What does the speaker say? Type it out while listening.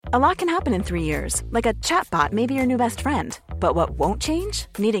A lot can happen in 3 years, like a chatbot may be your new best friend. But what won't change?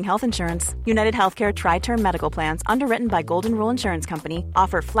 Needing health insurance. United Healthcare Tri-Term Medical Plans, underwritten by Golden Rule Insurance Company,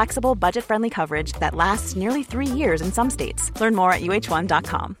 offer flexible, budget-friendly coverage that lasts nearly 3 years in some states. Learn more at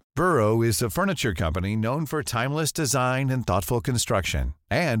uh1.com. Burrow is a furniture company known for timeless design and thoughtful construction,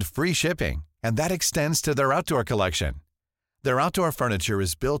 and free shipping, and that extends to their outdoor collection. Their outdoor furniture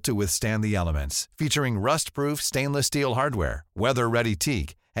is built to withstand the elements, featuring rust-proof stainless steel hardware, weather-ready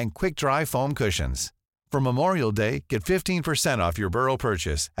teak, and quick-dry foam cushions. For Memorial Day, get 15% off your Burrow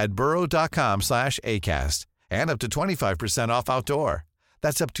purchase at burrow.com/ACAST and up to 25% off outdoor.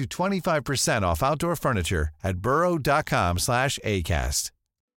 That's up to 25% off outdoor furniture at burrow.com/ACAST.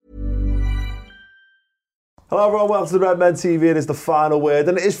 Hello everyone, welcome to the Red Men TV. It is the final word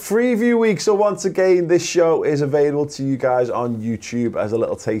and it is preview week, so once again this show is available to you guys on YouTube as a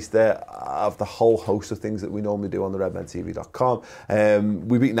little taster of the whole host of things that we normally do on the redmentv.com.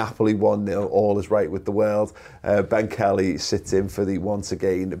 We beat Napoli 1-0, all is right with the world. Ben Kelly sits in for the once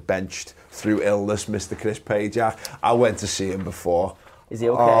again benched through illness Mr. Chris Pajak. I went to see him before. Is he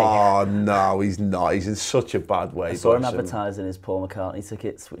okay? Oh no, he's not. He's in such a bad way. I saw him advertising his Paul McCartney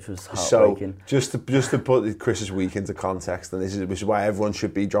tickets, which was heartbreaking. So, just to put Chris's week into context, and this is why everyone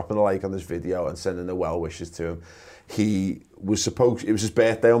should be dropping a like on this video and sending their well wishes to him. It was his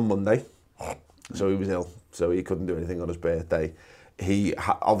birthday on Monday, so he was ill, so he couldn't do anything on his birthday. He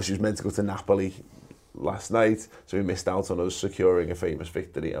obviously was meant to go to Napoli last night, so he missed out on us securing a famous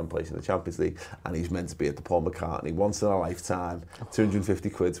victory and placing the Champions League, and he's meant to be at the Paul McCartney once in a lifetime, 250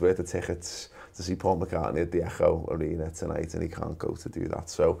 quid's worth of tickets to see Paul McCartney at the Echo Arena tonight, and he can't go to do that.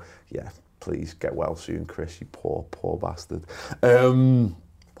 So yeah, please get well soon, Chris, you poor bastard.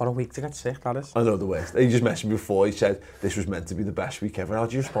 What a week to get sick, that is. I know, the worst. He just messaged me before, he said this was meant to be the best week ever. How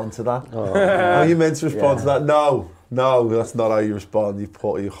do you respond to that? How are you meant to respond to that? No, that's not how you respond, you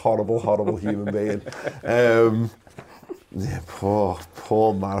horrible human being. Yeah, poor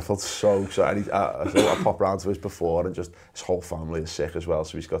man. I felt so sorry. I popped round to his before, and just his whole family is sick as well.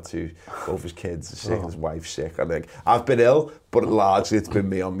 So he's got both his kids are sick, his wife's sick. I think I've been ill, but largely it's been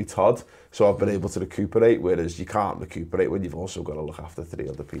me on me Todd. So I've been able to recuperate, whereas you can't recuperate when you've also got to look after 3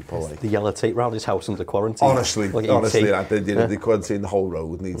 other people. Like. The yellow tape round his house under quarantine. Honestly, the quarantine, the whole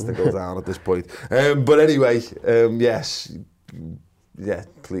road needs to go down at this point. But anyway, yes. Yeah,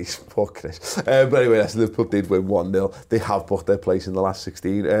 please, poor Chris. But anyway, Liverpool did win 1-0. They have booked their place in the last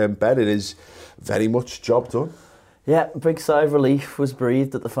 16. Ben, it is very much job done. Yeah, big sigh of relief was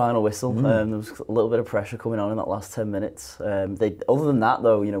breathed at the final whistle. There was a little bit of pressure coming on in that last 10 minutes. Other than that,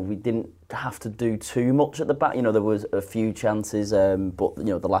 though, we didn't have to do too much at the back. There was a few chances, but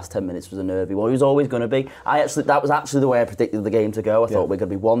the last 10 minutes was a nervy one. It was always going to be. That was actually the way I predicted the game to go. I thought we're going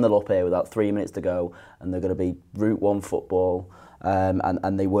to be 1-0 up here without 3 minutes to go, and they're going to be Route 1 football.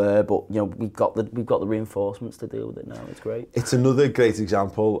 And they were, but we've got the reinforcements to deal with it now. It's great. It's another great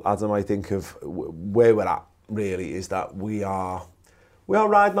example, Adam, I think, of where we're at. Really, is that we are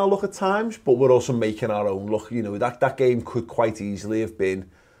riding our luck at times, but we're also making our own luck. That game could quite easily have been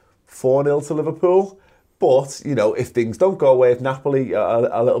 4-0 to Liverpool, but if things don't go away, if Napoli are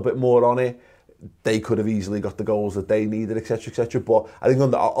a little bit more on it, they could have easily got the goals that they needed, etc., etc. But I think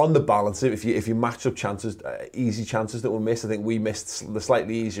on the balance, if you match up chances, easy chances that were missed, I think we missed the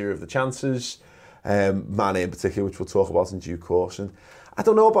slightly easier of the chances. Mane in particular, which we'll talk about in due course. And I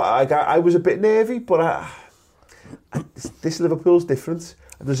don't know, but I was a bit nervy, but this Liverpool's different.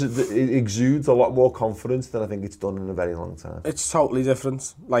 It exudes a lot more confidence than I think it's done in a very long time. It's totally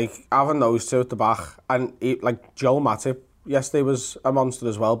different. Like having those two at the back, and Joel Matip yesterday was a monster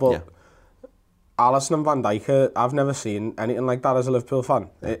as well, but. Yeah. Alisson and Van Dijk, I've never seen anything like that as a Liverpool fan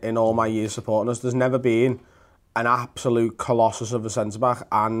in all my years supporting us. There's never been an absolute colossus of a centre-back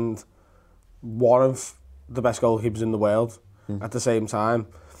and one of the best goalkeepers in the world at the same time.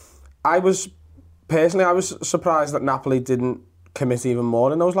 I was surprised that Napoli didn't commit even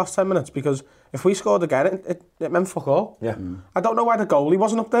more in those last 10 minutes, because if we scored again, it meant fuck all. Yeah. I don't know why the goalie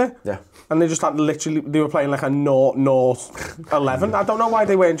wasn't up there. Yeah. And they just had they were playing like a 0-0-11. I don't know why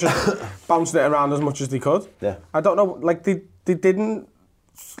they weren't just bouncing it around as much as they could. Yeah. I don't know, like they didn't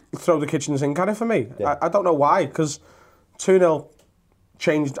throw the kitchen sink at it for me. Yeah. I don't know why, because 2-0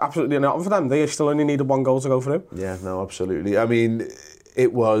 changed absolutely nothing for them. They still only needed 1 goal to go through. Yeah, no, absolutely. I mean,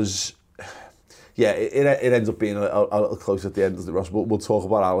 it was... Yeah, it ends up being a little close at the end, doesn't it, Ross? We'll talk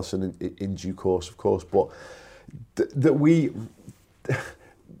about Alisson in due course, of course. But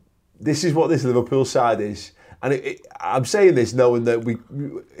this is what this Liverpool side is, and I'm saying this knowing that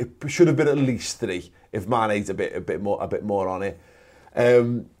it should have been at least 3 if Mane's a bit more on it.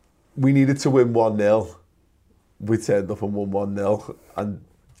 We needed to win 1-0. We turned up and won 1-0, and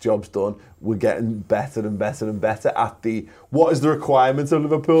job's done. We're getting better and better and better at what is the requirement of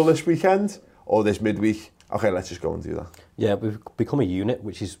Liverpool this weekend or this midweek? Okay, let's just go and do that. Yeah, we've become a unit,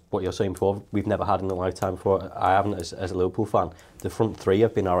 which is what you're saying before. We've never had in a lifetime before. I haven't as a Liverpool fan. The front three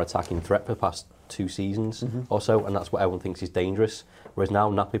have been our attacking threat for the past 2 seasons or so, and that's what everyone thinks is dangerous. Whereas now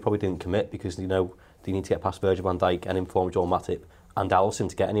Napoli probably didn't commit because they know they need to get past Virgil van Dijk and inform Joel Matip and Alisson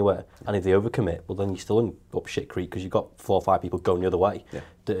to get anywhere. And if they overcommit, well, then you're still in up shit creek because you've got 4 or 5 people going the other way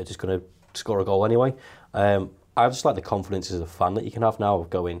that are just going to score a goal anyway. I just like the confidence as a fan that you can have now of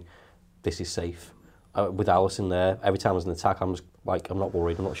going, this is safe. With Alisson there, every time there's an attack, I'm just like, I'm not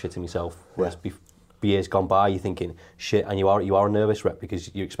worried, I'm not shitting myself. Whereas years gone by, you're thinking, shit, and you are a nervous wreck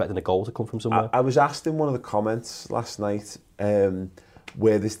because you're expecting a goal to come from somewhere. I was asked in one of the comments last night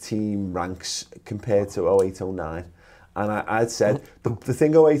where this team ranks compared to 08-09. And I'd said, the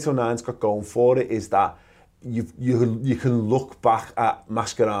thing 08-09's got going for it is that you can look back at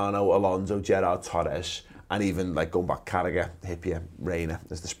Mascherano, Alonso, Gerrard, Torres, and even like going back Carragher, Hyypiä, Reina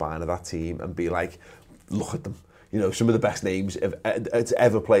as the spine of that team and be like, look at them. You know, some of the best names to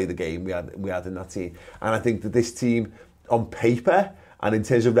ever play the game we had in that team. And I think that this team, on paper and in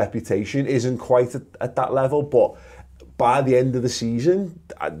terms of reputation, isn't quite at that level. But by the end of the season,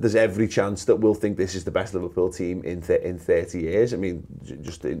 there's every chance that we'll think this is the best Liverpool team in 30 years. I mean,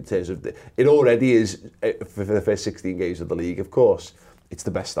 just in terms of... it already is, for the first 16 games of the league, of course. It's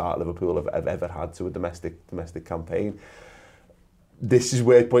the best start Liverpool have ever had to a domestic campaign. This is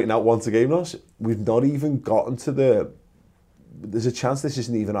worth pointing out once again, Ross. We've not even gotten to there's a chance this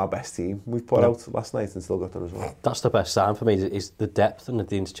isn't even our best team we've put out last night and still got the result. That's the best sign for me, is the depth and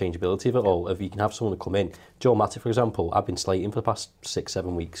the interchangeability of it all. If you can have someone to come in. Joe Matip, for example, I've been slating for the past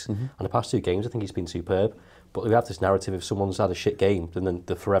 6-7 weeks. And the past 2 games, I think he's been superb. But we have this narrative, if someone's had a shit game, then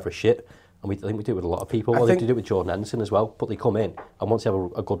they're forever shit. And I think we do it with a lot of people. They do it with Jordan Henderson as well. But they come in, and once they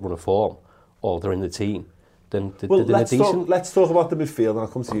have a good run of form, or they're in the team, then they're decent. Let's talk about the midfield, and I'll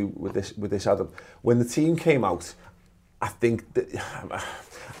come to you with this, Adam. When the team came out, I think that...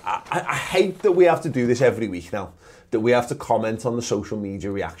 I hate that we have to do this every week now, that we have to comment on the social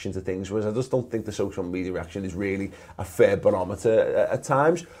media reaction to things, whereas I just don't think the social media reaction is really a fair barometer at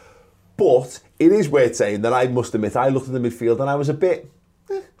times. But it is worth saying that I must admit, I looked at the midfield and I was a bit...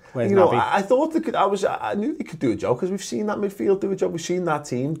 I thought I knew they could do a job because we've seen that midfield do a job. We've seen that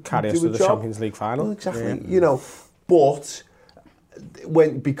team carry us do to a the job. Champions League final. Well, exactly. Yeah. But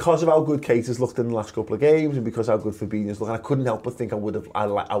because of how good Keita's looked in the last couple of games and because how good Fabinho's looked, I couldn't help but think I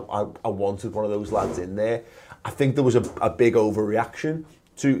wanted one of those lads in there. I think there was a big overreaction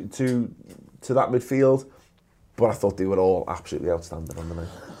to that midfield, but I thought they were all absolutely outstanding on the night.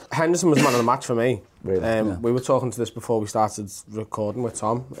 Henderson was man of the match for me. Really? We were talking to this before we started recording with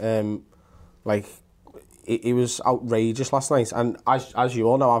Tom. He was outrageous last night, and as you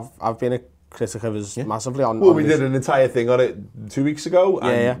all know, I've been a critic of his massively on. Well, we did an entire thing on it 2 weeks ago,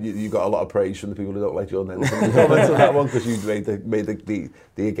 and you got a lot of praise from the people who don't like Jordan Henderson. Comments on that one because you made the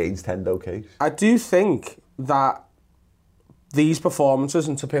against Hendo case. I do think that these performances,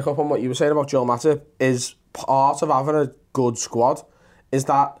 and to pick up on what you were saying about Joel Matip, is part of having a good squad. Is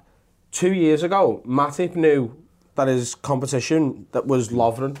that 2 years ago, Matip knew that his competition that was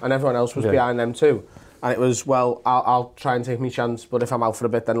Lovren and everyone else was behind them too. And it was, well, I'll try and take my chance, but if I'm out for a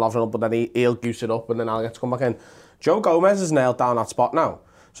bit, then Lovren will, but then he'll goose it up and then I'll get to come back in. Joe Gomez has nailed down that spot now.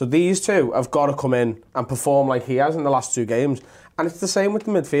 So these two have got to come in and perform like he has in the last 2 games. And it's the same with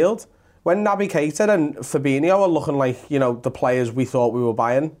the midfield. When Naby Keita and Fabinho are looking like, the players we thought we were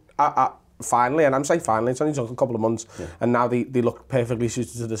buying, finally, and I'm saying finally, it's only took a couple of months, and now they look perfectly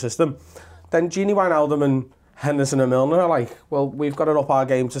suited to the system. Then Gini Wijnaldum and Henderson and Milner are like, well, we've got to up our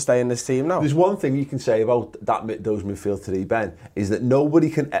game to stay in this team now. There's one thing you can say about those midfield today, Ben, is that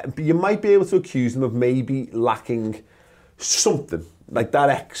nobody can... You might be able to accuse them of maybe lacking something, like that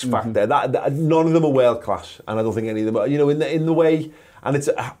X factor. That none of them are world class, and I don't think any of them are, in the way... And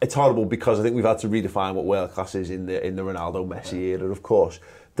it's horrible because I think we've had to redefine what world class is in the Ronaldo Messi era, of course.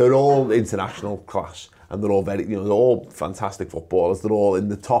 They're all international class, and they're all they're all fantastic footballers. They're all in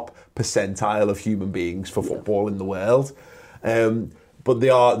the top percentile of human beings for football in the world. But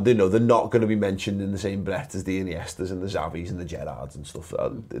they're not going to be mentioned in the same breath as the Iniestas and the Xavis and the Gerrards and stuff.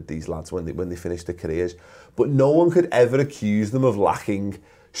 These lads when they finish their careers, but no one could ever accuse them of lacking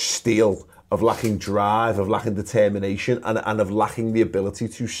steel, of lacking drive, of lacking determination, and of lacking the ability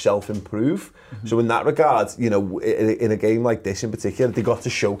to self-improve. So in that regard, in a game like this in particular, they got to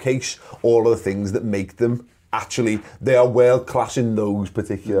showcase all of the things that make them they are world-class in those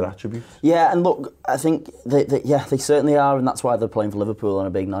particular attributes. Yeah, and look, I think they certainly are, and that's why they're playing for Liverpool on a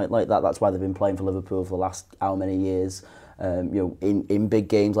big night like that. That's why they've been playing for Liverpool for the last how many years. in big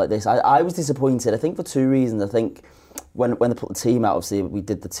games like this. I was disappointed, I think, for two reasons. I think when they put the team out, obviously we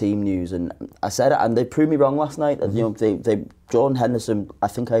did the team news, and I said it, and they proved me wrong last night. They Jordan Henderson, I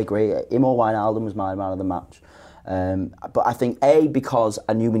think I agree, him or Wijnaldum was my man of the match. But I think because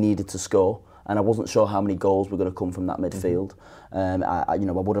I knew we needed to score, and I wasn't sure how many goals were going to come from that midfield. I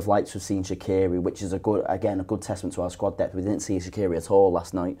would have liked to have seen Shaqiri, which is a good testament to our squad depth. We didn't see Shaqiri at all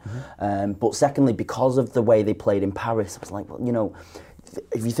last night. But secondly, because of the way they played in Paris, I was like, well,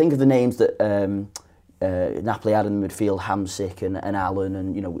 if you think of the names that Napoli had in the midfield, Hamsik and Allen,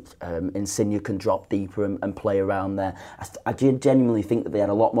 and Insigne can drop deeper and play around there. I genuinely think that they had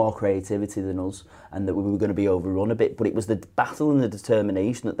a lot more creativity than us, and that we were going to be overrun a bit. But it was the battle and the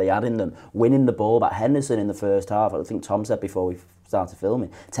determination that they had in them, winning the ball back. Henderson in the first half, I think Tom said before we started filming,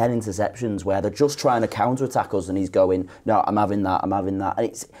 10 interceptions where they're just trying to counter-attack us, and he's going, no, I'm having that. And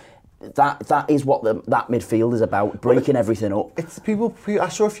it's that is what that midfield is about, breaking everything up. It's the people. I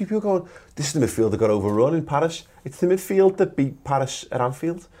saw a few people going, "This is the midfield that got overrun in Paris." It's the midfield that beat Paris at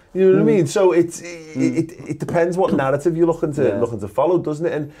Anfield. You know what I mean? So it depends what narrative you're looking to follow, doesn't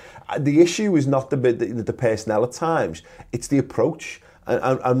it? And the issue is not the personnel at times; it's the approach.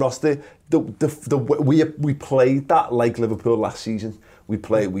 And Ross, we played that like Liverpool last season. We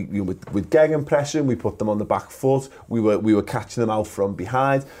played with gegenpressing. We put them on the back foot. We were catching them out from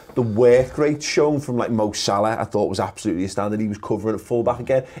behind. The work rate shown from like Mo Salah, I thought was absolutely astounding. He was covering at full back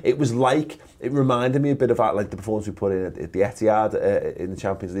again. It reminded me a bit of like the performance we put in at the Etihad in the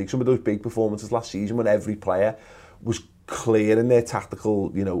Champions League. Some of those big performances last season when every player was clear in their tactical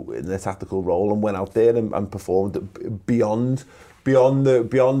role and went out there and performed beyond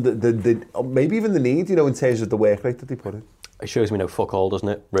the maybe even the need, in terms of the work rate that they put in. It shows me no fuck all, doesn't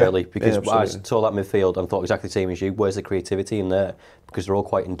it, really? Because I saw that midfield and thought exactly the same as you. Where's the creativity in there? Because they're all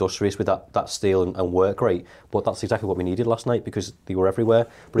quite industrious with that steel and work rate. But that's exactly what we needed last night, because they were everywhere.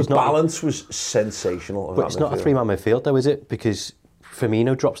 But the balance was sensational. But it's not a three-man midfield, though, is it? Because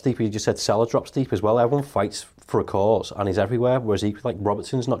Firmino drops deep, you just said Salah drops deep as well. Everyone fights for a cause and he's everywhere, whereas like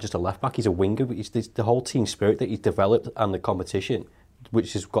Robertson's not just a left-back, he's a winger. It's the whole team spirit that he's developed and the competition,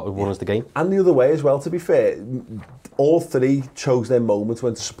 which has got to run us the game. And the other way as well, to be fair, all three chose their moments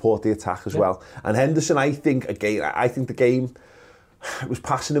when to support the attack as well. And Henderson, I think the game was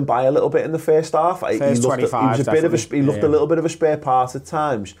passing him by a little bit in the first half. He looked a little bit of a spare part at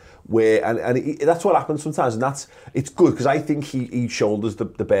times, that's what happens sometimes, and it's good because I think he shoulders the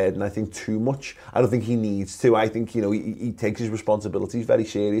burden, I think, too much. I don't think he needs to. I think he takes his responsibilities very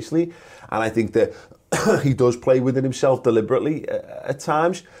seriously, and I think that he does play within himself deliberately at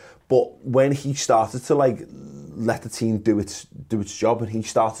times. But when he started to let the team do its job and he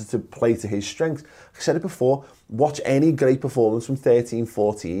started to play to his strengths, I said it before, watch any great performance from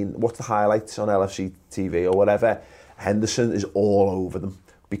 13-14, watch the highlights on LFC TV or whatever, Henderson is all over them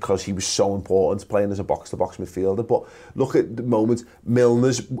because he was so important playing as a box-to-box midfielder. But look at the moments,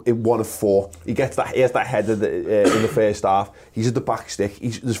 Milner's in 1 of 4. He has that header in the first half. He's at the back stick.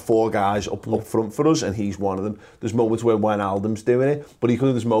 There's 4 guys up front for us and he's one of them. There's moments where Wijnaldum's doing it, but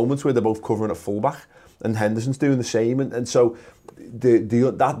equally there's moments where they're both covering at full-back and Henderson's doing the same. And so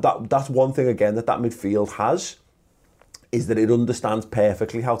that's one thing, again, that midfield has, is that it understands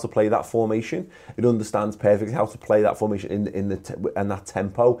perfectly how to play that formation. It understands perfectly how to play that formation in that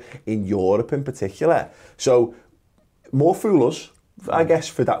tempo in Europe in particular. So more fool us, I guess,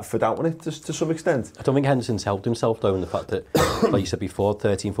 for doubting it to some extent. I don't think Henderson's helped himself though in the fact that, like you said before,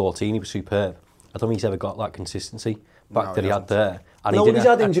 13-14 he was superb. I don't think he's ever got that consistency that he had there. And he's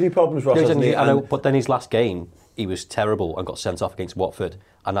had injury problems, Ross. I know, but then his last game he was terrible and got sent off against Watford.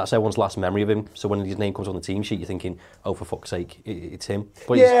 And that's everyone's last memory of him. So when his name comes on the team sheet, you're thinking, oh, for fuck's sake, it's him.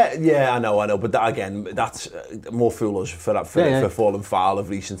 But I know. But that's more foolish for falling foul of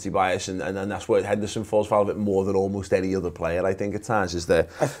recency bias. And that's where Henderson falls foul of it more than almost any other player, I think, at times, is that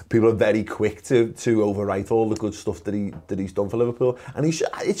people are very quick to overwrite all the good stuff that he's done for Liverpool. And it's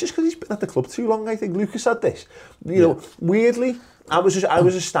just because he's been at the club too long, I think. Lucas had this. Weirdly, I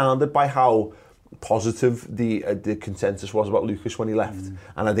was astounded by how positive the consensus was about Lucas when he left,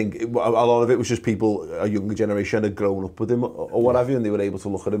 and I think a lot of it was just people, a younger generation, had grown up with him or whatever, and they were able to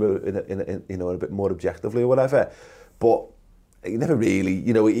look at him in a bit more objectively or whatever. But he never really,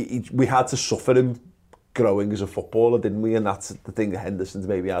 we had to suffer him growing as a footballer, didn't we? And that's the thing that Henderson's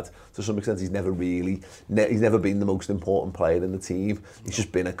maybe had to some extent. He's never been the most important player in the team. He's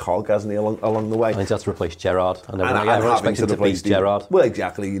just been a cog, hasn't he, along the way. And he's had to replace Gerrard, and everyone expected to beat Gerrard. Well,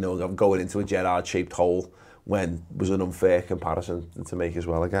 exactly. Going into a Gerrard-shaped hole was an unfair comparison to make as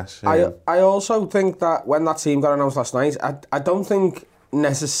well, I guess. I also think that when that team got announced last night, I don't think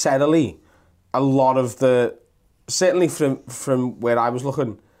necessarily a lot of the certainly from where I was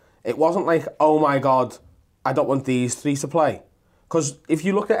looking, it wasn't like, oh my God, I don't want these three to play. Because if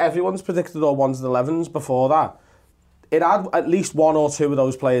you look at everyone's predicted or 1s and 11s before that, it had at least one or two of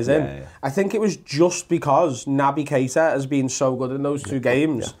those players in. Yeah. I think it was just because Naby Keita has been so good in those two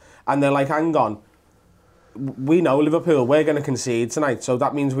games. Yeah. And they're like, hang on, we know Liverpool, we're going to concede tonight, so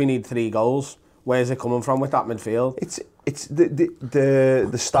that means we need 3 goals. Where's it coming from with that midfield? It's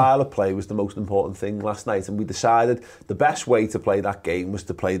the style of play was the most important thing last night, and we decided the best way to play that game was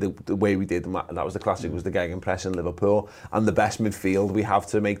to play the way we did, and that was the classic, was the gegenpress in Liverpool, and the best midfield we have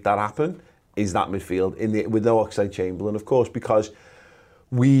to make that happen is that midfield with no Oxlade-Chamberlain, of course, because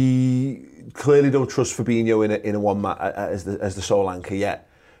we clearly don't trust Fabinho in a one man as the sole anchor yet.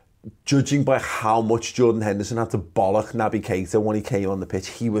 Judging by how much Jordan Henderson had to bollock Naby Keita when he came on the pitch,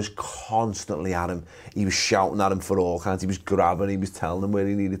 he was constantly at him. He was shouting at him for all kinds. He was grabbing. He was telling him where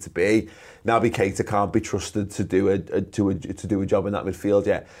he needed to be. Naby Keita can't be trusted to do a job in that midfield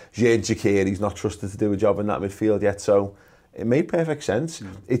yet. Xherdan Shaqiri's not trusted to do a job in that midfield yet. So it made perfect sense.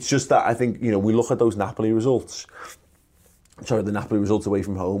 It's just that I think, you know, we look at those Napoli results. Sorry, the Napoli results away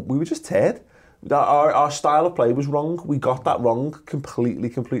from home. We were just tired. Our style of play was wrong. We got that wrong,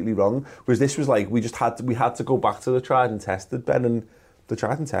 completely wrong. Whereas this was like we had to go back to the tried and tested, Ben, and the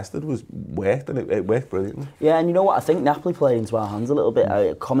tried and tested worked, and it worked brilliantly. Yeah, and you know what? I think Napoli played into our hands a little bit.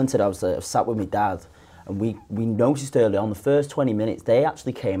 I commented, I was sat with my dad, and we noticed early on the first 20 minutes they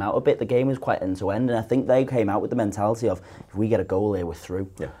actually came out a bit. The game was quite end to end, and I think they came out with the mentality of, if we get a goal here, we're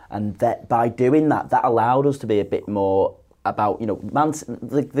through. Yeah. And that by doing that allowed us to be a bit more about, you know,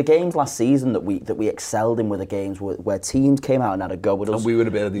 the games last season that we excelled in were the games where teams came out and had a go at us. And we were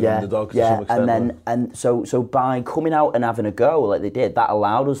a bit of the underdogs to some extent. So by coming out and having a go like they did, that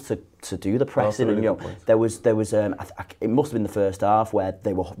allowed us to do the pressing. And, you know, there was it must have been the first half where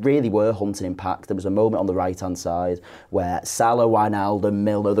they really were hunting impact. There was a moment on the right hand side where Salah, Wijnaldum,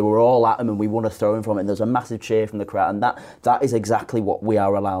 Milner, they were all at him, and we won a throw in from it. And there's a massive cheer from the crowd, and that is exactly what we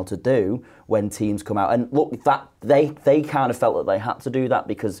are allowed to do when teams come out. And look, that they kind of felt that they had to do that,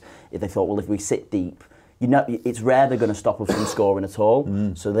 because if they thought, well, if we sit deep, you know, it's rare they're going to stop us from scoring at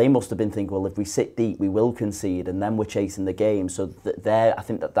all. So they must have been thinking, well, if we sit deep, we will concede, and then we're chasing the game. So I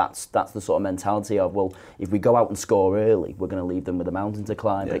think that's the sort of mentality of, well, if we go out and score early, we're going to leave them with a mountain to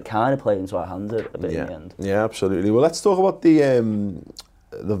climb. Yeah. But it kind of played into our hands a bit in the end. Yeah, absolutely. Well, let's talk about the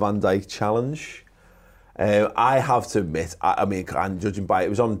Van Dijk challenge. I have to admit, I mean, and judging by it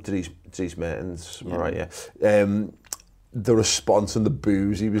was on Dries Mertens, am I right? Yeah. The response and the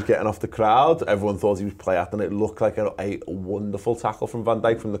boos he was getting off the crowd, everyone thought he was play acting. It looked like a wonderful tackle from Van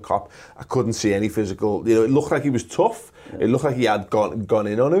Dijk from the cop. I couldn't see any physical, you know, it looked like he was tough. Yeah. It looked like he had gone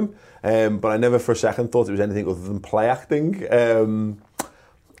in on him, but I never for a second thought it was anything other than play acting.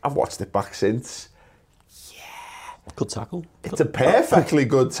 I've watched it back since. Good tackle. It's a perfectly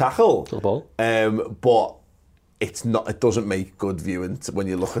good tackle. Good ball. But it's not. It doesn't make good viewing when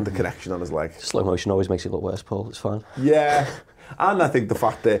you look at the connection on his leg. Slow motion always makes it look worse, Paul. It's fine. Yeah. And I think the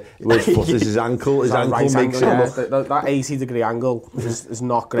fact that his foot is his ankle makes it look... That 80-degree angle is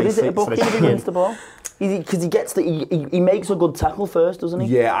not great. But is it a booking against the ball? Because he makes a good tackle first, doesn't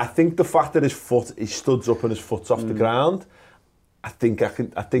he? Yeah, I think the fact that he studs up and his foot's off the ground, I think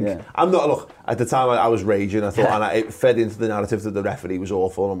I'm not, look, at the time I was raging, I thought, and it fed into the narrative that the referee was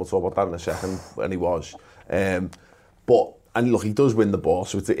awful, and we'll talk about that in a second, and he was. But and look, he does win the ball,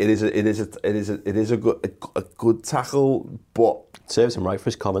 so it is a good tackle, but serves him right for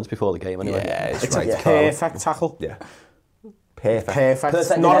his comments before the game anyway. Yeah, it's right. Perfect tackle. Yeah.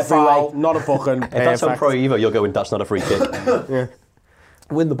 Perfect. Not a foul, not a booking. If that's on Pro Evo, you're going, that's not a free kick. Yeah.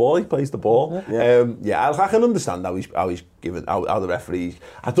 Win the ball, he plays the ball. Yeah, I can understand how he's given, how the referee.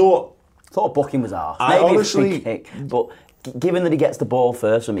 I thought booking was arse. Maybe honestly, a free kick, but given that he gets the ball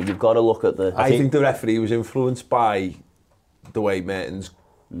first, I mean, you've got to look at the... I think the referee was influenced by the way Mertens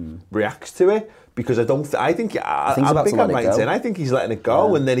reacts to it, because I think I'm right in. I think he's letting it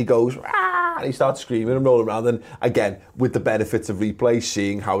go, and then he goes, Rah! And he starts screaming and rolling around. And again, with the benefits of replay,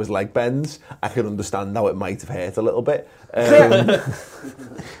 seeing how his leg bends, I can understand how it might have hurt a little bit.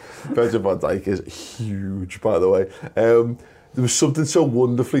 Virgil van Dijk is huge, by the way. There was something so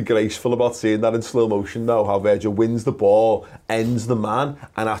wonderfully graceful about seeing that in slow motion now, how Virgil wins the ball, ends the man,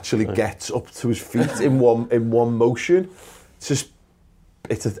 and actually gets up to his feet in one motion. It's just,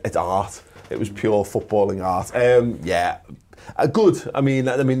 it's art. It was pure footballing art. Good. I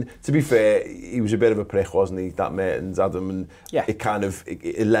mean, to be fair, he was a bit of a prick, wasn't he, that Mertens, Adam, and it kind of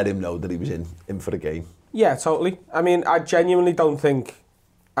it let him know that he was in for the game. Yeah, totally. I mean, I genuinely don't think.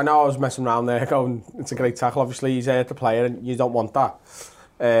 I know I was messing around there going, it's a great tackle, obviously he's here to play and you don't want that.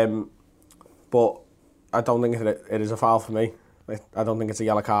 But I don't think it is a foul for me. I don't think it's a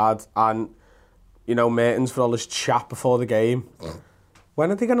yellow card. And, you know, Mertens, for all this chat before the game,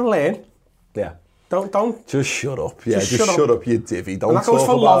 when are they going to learn? Yeah. Don't. Just shut up. Yeah, just shut up, you divvy. Don't and that goes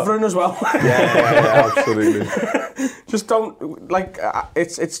for Lovren as well. yeah, absolutely. Just don't, like,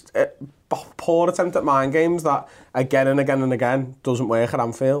 it's a poor attempt at mind games that again and again and again doesn't work at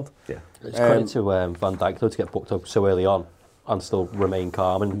Anfield. Yeah. It's credit to Van Dijk, though, to get booked up so early on and still remain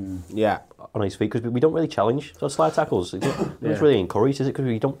calm and on his feet, because we don't really challenge those slide tackles. It's really encouraged, is it?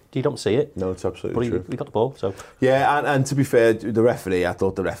 Because you don't see it. No, it's absolutely true. We got the ball, so... Yeah, and to be fair, the referee, I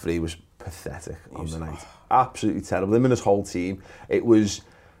thought the referee was pathetic on the night. Absolutely terrible. Him and his whole team. It was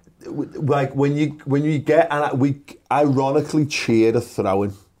like when you get, and we ironically cheered a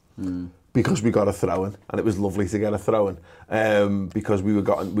throw-in because we got a throw-in, and it was lovely to get a throw-in because we were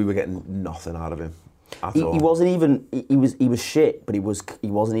getting nothing out of him. He wasn't even. He was shit, but he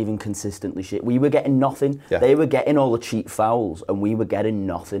wasn't even consistently shit. We were getting nothing. Yeah. They were getting all the cheap fouls, and we were getting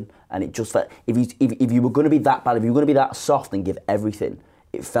nothing. And it just felt, if you were going to be that bad, if you were going to be that soft and give everything,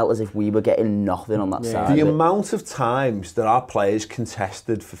 it felt as if we were getting nothing on that side. The amount of times that our players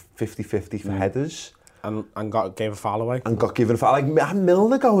contested for 50-50 for headers and gave a foul away, and got given a foul, like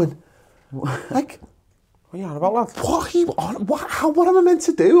Milner going, like. What are you on about, lad? What am I meant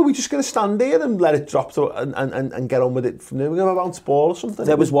to do? Are we just going to stand here and let it drop and get on with it from there? We're going to bounce ball or something?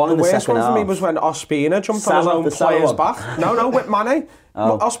 There was one in the second half. The worst one for me was when Ospina jumped on his own player's back. No, with Mane.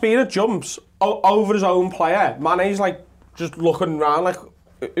 Ospina jumps over his own player. Mane's like just looking around like,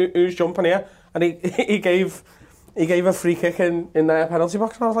 who's jumping here? And he gave a free kick in their penalty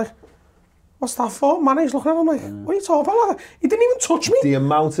box, and I was like, what's that for? Mane's looking at him like, what are you talking about? He didn't even touch me. The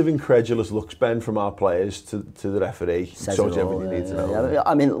amount of incredulous looks, Ben, from our players to the referee shows everything you need to know. Yeah.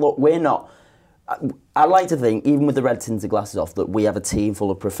 I mean, look, we're not... I like to think, even with the red tinted glasses off, that we have a team full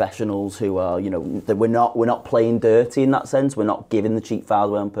of professionals who are, that we're not playing dirty in that sense. We're not giving the cheap fouls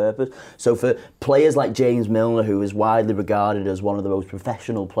away on purpose. So for players like James Milner, who is widely regarded as one of the most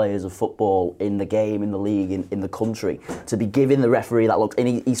professional players of football in the game, in the league, in the country, to be giving the referee that look,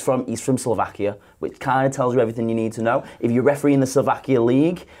 and he's from Slovakia, which kind of tells you everything you need to know. If you're refereeing the Slovakia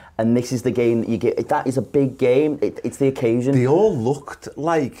league, and this is the game that you get, that is a big game. It's the occasion. They all looked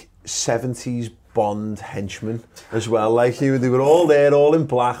like 70s Bond henchmen as well. Like they were all there, all in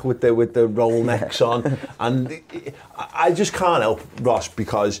black with the roll necks on, and I just can't help, Ross,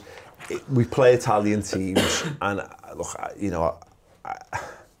 because we play Italian teams, and look,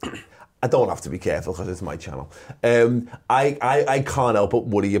 I don't have to be careful because it's my channel. I can't help but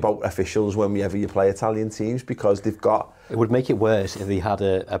worry about officials whenever you play Italian teams, because they've got... It would make it worse if they had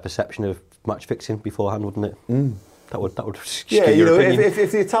a perception of match fixing beforehand, wouldn't it? That would yeah,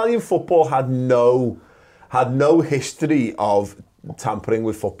 if the Italian football had no history of tampering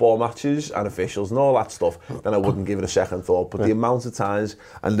with football matches and officials and all that stuff, then I wouldn't give it a second thought. But the amount of times,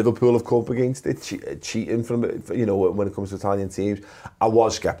 and Liverpool have come up against it, cheating from when it comes to Italian teams, I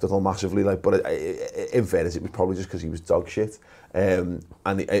was sceptical massively. But in fairness, it was probably just because he was dog shit. And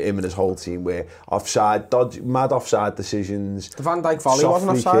him and his whole team were offside, mad offside decisions. The Van Dijk volley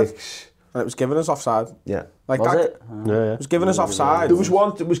wasn't offside. Kicks. And it was given as offside. Yeah. Was it? Yeah. It was given as offside. There was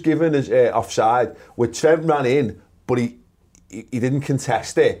one that was given as offside, where Trent ran in, but he didn't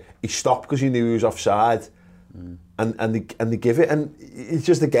contest it. He stopped because he knew he was offside. And they give it, and it's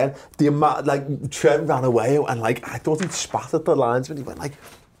just, again, the amount, like, Trent ran away, and like, I thought he'd spat at the linesman. He went like,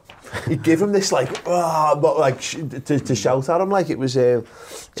 he'd give him this to shout at him, like it was.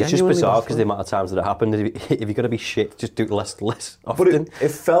 It's just bizarre because the amount of times that it happened. If you're going to be shit, just do it less often. But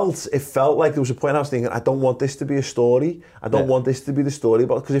it felt like there was a point I was thinking, I don't want this to be a story. I don't want this to be the story,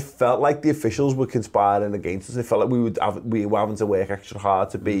 but because it felt like the officials were conspiring against us. It felt like we were having to work extra hard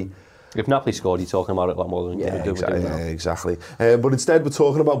to be. If Napoli scored, you're talking about it a lot more than you do. Exactly. But instead, we're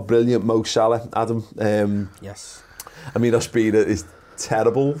talking about brilliant Mo Salah, Adam. Yes. I mean, Ospina is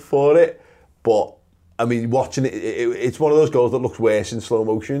terrible for it, but I mean, watching it's one of those goals that looks worse in slow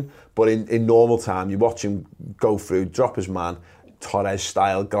motion, but in normal time, you watch him go through, drop his man, Torres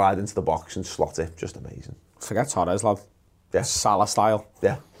style, glide into the box and slot it. Just amazing. Forget Torres, lad. Yeah. Salah style.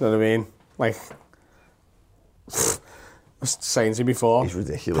 Yeah. You know what I mean? Like, I was saying to you before, he's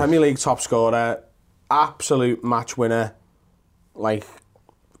ridiculous. Premier League top scorer, absolute match winner, like,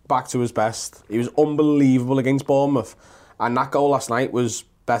 back to his best. He was unbelievable against Bournemouth. And that goal last night was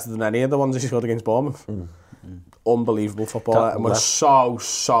better than any of the ones he scored against Bournemouth. Unbelievable footballer, and we're so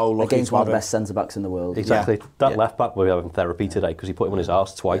lucky against one of the best centre-backs in the world. Exactly. That left-back, we were having therapy today because he put him on his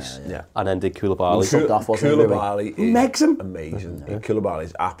arse twice and then did Koulibaly. Koulibaly makes him amazing. Koulibaly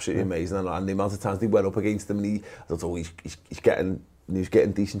is absolutely amazing, and the amount of times they went up against him, and I thought, he's getting he was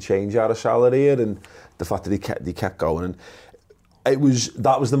getting decent change out of Salah here, and the fact that he kept going. And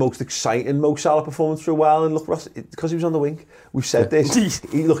that was the most exciting Mo Salah performance for a while. And look, Ross, because he was on the wing, we've said this.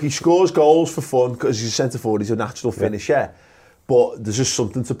 He scores goals for fun because he's a centre forward. He's a natural finisher. But there's just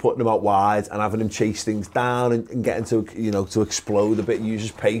something to putting him out wide and having him chase things down and getting to explode a bit, use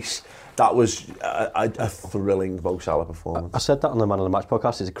his pace. That was a thrilling Mo Salah performance. I said that on the Man of the Match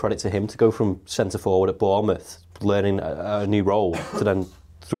podcast. It's a credit to him to go from centre forward at Bournemouth, learning a new role, to then...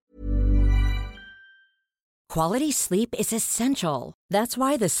 Quality sleep is essential. That's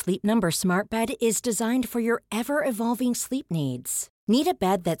why the Sleep Number Smart Bed is designed for your ever-evolving sleep needs. Need a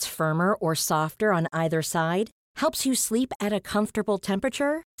bed that's firmer or softer on either side? Helps you sleep at a comfortable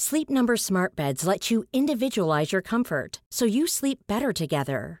temperature? Sleep Number Smart Beds let you individualize your comfort, so you sleep better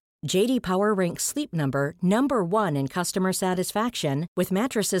together. J.D. Power ranks Sleep Number number 1 in customer satisfaction with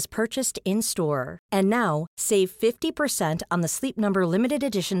mattresses purchased in-store. And now, save 50% on the Sleep Number Limited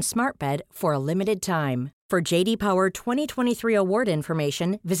Edition Smart Bed for a limited time. For J.D. Power 2023 award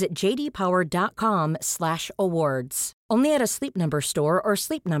information, visit jdpower.com/awards. Only at a Sleep Number store or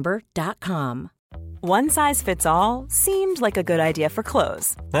sleepnumber.com. One size fits all seemed like a good idea for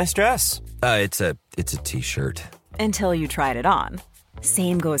clothes. Nice dress. It's a t-shirt. Until you tried it on.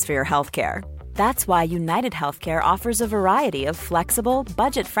 Same goes for your healthcare. That's why United Healthcare offers a variety of flexible,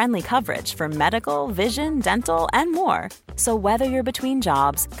 budget-friendly coverage for medical, vision, dental, and more. So whether you're between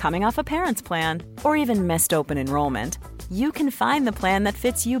jobs, coming off a parent's plan, or even missed open enrollment, you can find the plan that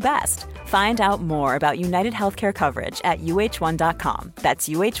fits you best. Find out more about United Healthcare coverage at uh1.com. That's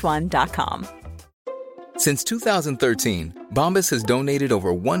uh1.com. Since 2013, Bombas has donated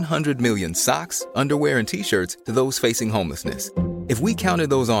over 100 million socks, underwear, and T-shirts to those facing homelessness. If we counted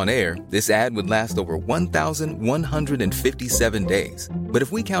those on air, this ad would last over 1,157 days. But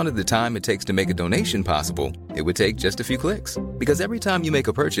if we counted the time it takes to make a donation possible, it would take just a few clicks. Because every time you make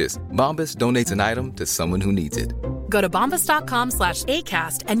a purchase, Bombas donates an item to someone who needs it. Go to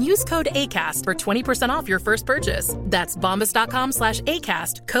bombas.com/ACAST and use code ACAST for 20% off your first purchase. That's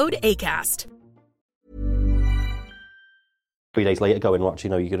bombas.com/ACAST, code ACAST. 3 days later going, watch,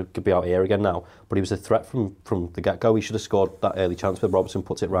 you're going to be out here again now. But he was a threat from the get-go. He should have scored that early chance where Robertson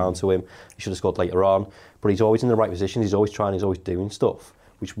puts it round to him. He should have scored later on. But he's always in the right position. He's always trying, he's always doing stuff,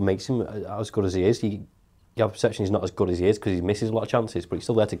 which makes him as good as he is. You have a perception he's not as good as he is because he misses a lot of chances, but he's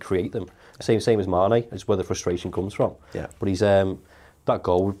still there to create them. Same as Mane. It's where the frustration comes from. Yeah. But he's that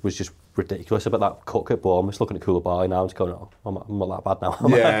goal was just ridiculous. About that cook at Bournemouth, looking at Koulibaly now, it's going, I'm not that bad now.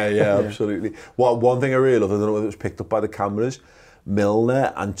 Yeah, absolutely. One thing I really love, I don't know whether it was picked up by the cameras,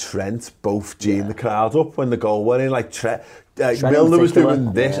 Milner and Trent both geeing the crowd up when the goal went in. Like Milner was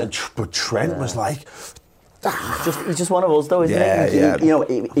doing this, but Trent was like... He's just one of us, though, isn't he?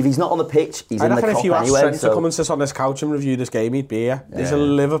 If he's not on the pitch, he's in the cup anyway. I reckon if you asked Trent to come and sit on this couch and review this game, he'd be here. He's a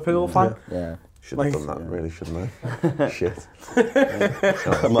Liverpool fan. Yeah. Should have done that, really, shouldn't I? Shit.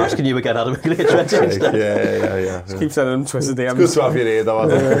 I'm asking you again, Adam. Yeah. Just keep sending them twisted DMs. It's good to have you here, though,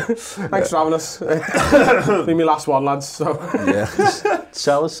 Thanks for having us. Be my last one, lads. So. Yeah.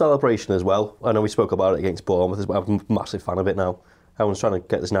 Salah's celebration as well. I know we spoke about it against Bournemouth. I'm a massive fan of it now. Everyone's trying to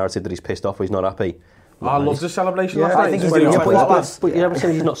get this narrative that he's pissed off or he's not happy. I love the celebration last night. I think he's doing but you never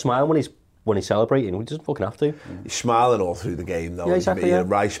say he's not smiling when he's celebrating. He doesn't fucking have to. He's smiling all through the game, though. Yeah, exactly.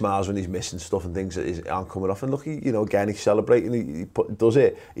 Rice smiles when he's missing stuff and things that aren't coming off. And look, again, he's celebrating. He does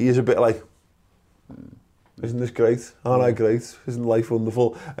it. He is a bit like, isn't this great? Aren't I great? Isn't life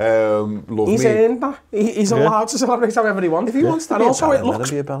wonderful? Love he's me. earned that. He's allowed to celebrate however he wants. If he wants to, and also it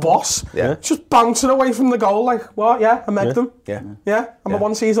looks boss. Yeah. Just bouncing away from the goal like, what? Yeah, I megged them. Yeah. I'm a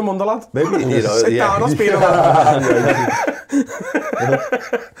one-season wonderland. Maybe sit down. That's being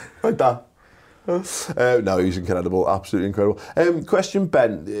like that. No, he's incredible, absolutely incredible. Question,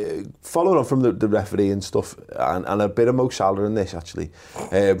 Ben, following on from the referee and stuff, and a bit of Mo Salah in this actually,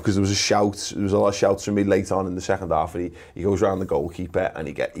 because there was a lot of shouts from me late on in the second half, and he goes around the goalkeeper and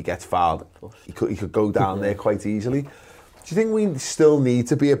he gets fouled. He could go down there quite easily. Do you think we still need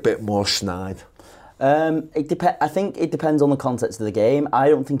to be a bit more snide? I think it depends on the context of the game. I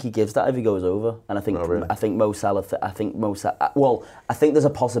don't think he gives that if he goes over, and I think Mo Salah. Well, I think there's a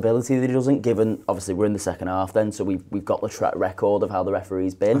possibility that he doesn't. Given obviously we're in the second half, then so we've got the track record of how the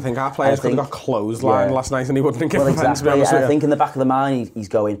referee's been. I think our players could have got clotheslined last night, and he wouldn't have given them. Exactly. I think in the back of the mind he's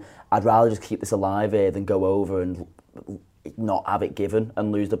going, I'd rather just keep this alive here than go over and not have it given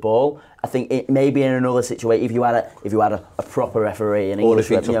and lose the ball. I think it maybe in another situation if you had a proper referee and or if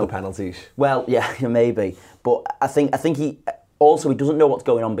he took the penalties. Well, yeah, maybe. But I think he doesn't know what's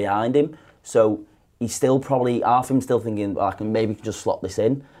going on behind him, so he's still probably half him still thinking I can maybe just slot this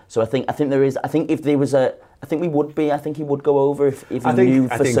in. So I think if there was a I think we would be. I think he would go over if he knew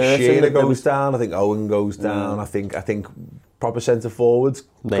for certain. I think Shearer goes down. I think Owen goes down. I think proper centre forwards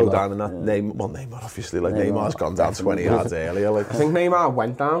go down in that. Neymar obviously. Like Neymar's gone down 20 yards earlier. Like. I think Neymar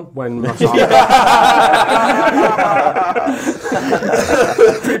went down when people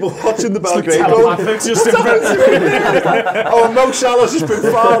watching the Belgrade goal. Mo Salah's just been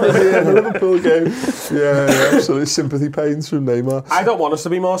fouled in the Liverpool game. Yeah, absolutely sympathy pains from Neymar. I don't want us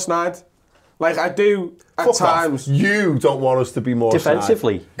to be more snide. Like I do at times. You don't want us to be more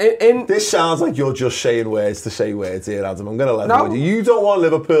defensively. This sounds like you're just saying words to say words here, Adam. I'm going to let you. You don't want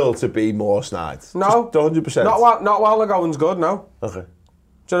Liverpool to be more snide. No, 100%. Not while the going's good. No. Okay. Do you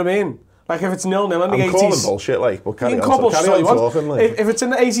know what I mean? Like if it's 0-0 in the 80s. I'm calling bullshit. Like, but carry on talking. Like. If it's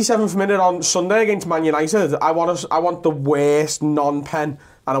in the 87th minute on Sunday against Man United, I want the worst non-pen, and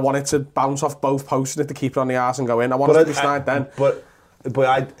I want it to bounce off both posts and it to keep it on the arse and go in. I want it to be snide then. But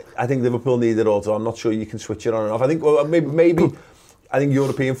I think Liverpool need it also. I'm not sure you can switch it on and off. I think maybe I think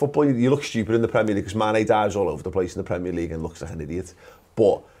European football, you look stupid in the Premier League because Mane dives all over the place in the Premier League and looks like an idiot.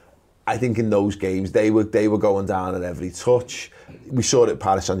 But I think in those games they were going down at every touch. We saw it.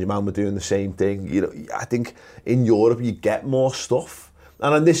 Paris Saint-Germain were doing the same thing. You know, I think in Europe you get more stuff.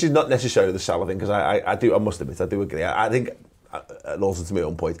 And this is not necessarily the Salah thing because I must admit I do agree. I think, and also to my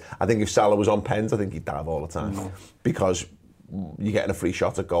own point, I think if Salah was on pens, I think he'd dive all the time because you're getting a free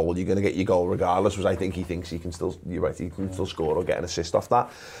shot at goal, you're going to get your goal regardless, which I think he thinks he can still, you're right, he can still score or get an assist off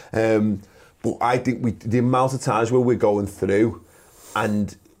that. But I think the amount of times where we're going through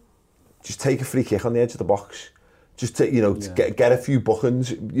and just take a free kick on the edge of the box, just to, get a few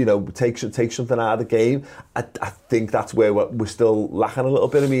bookings, take something out of the game. I think that's where we're still lacking a little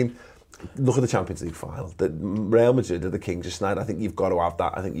bit. I mean, look at the Champions League final. The Real Madrid are the kings of snide. I think you've got to have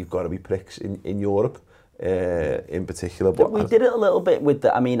that. I think you've got to be pricks in Europe. In particular, but we did it a little bit with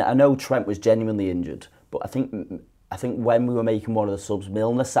the. I mean, I know Trent was genuinely injured, but I think when we were making one of the subs,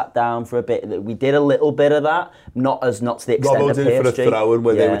 Milner sat down for a bit. We did a little bit of that, not to the extent Robbo of did it for a throw-in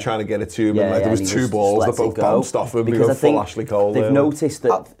where they were trying to get it to him, and there was two balls that both bounced off him because full Ashley Cole. They've noticed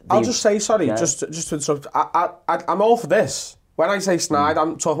that. I'll just say sorry, just to interrupt. I'm all for this. When I say snide,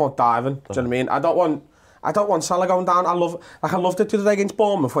 I'm talking about diving. Do you know what I mean? I don't want Salah going down. I loved it the other day against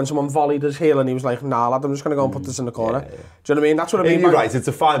Bournemouth when someone volleyed his heel and he was like, nah, lad, I'm just going to go and put this in the corner. Yeah. Do you know what I mean? That's what I mean. You're right, it's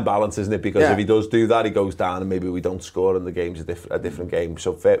a fine balance, isn't it? Because if he does do that, he goes down and maybe we don't score and the game's a different game.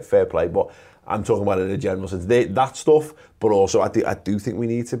 So fair play. But I'm talking about it in a general sense. That stuff, but also I do think we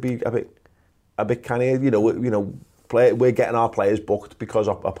need to be a bit kind of, we're getting our players booked because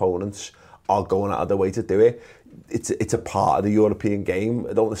our opponents are going out of their way to do it. It's a part of the European game.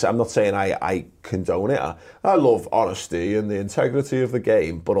 I'm not saying I condone it. I love honesty and the integrity of the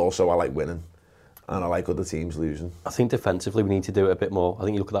game, but also I like winning and I like other teams losing. I think defensively we need to do it a bit more. I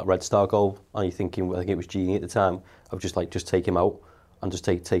think you look at that Red Star goal and you're thinking, I think it was Gini at the time, of just take him out and just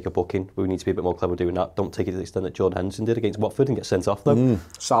take a booking. We need to be a bit more clever doing that. Don't take it to the extent that Jordan Henderson did against Watford and get sent off though.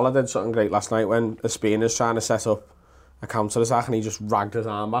 Salah did something great last night when Espina's trying to set up a counter-attack and he just ragged his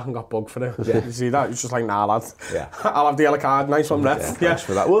arm back and got bugged for it. Yeah. You see that? He's just like, nah, lad. Yeah. I'll have the yellow card. Nice one, ref. Yeah, thanks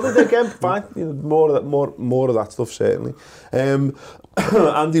for that. Well, again, fine. More of that stuff, certainly. Andy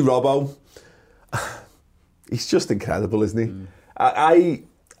Robbo, he's just incredible, isn't he?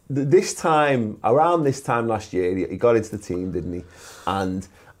 Around this time last year, he got into the team, didn't he? And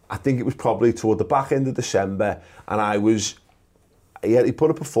I think it was probably toward the back end of December, and he put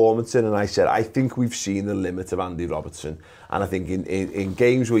a performance in and I said, I think we've seen the limit of Andy Robertson. And I think in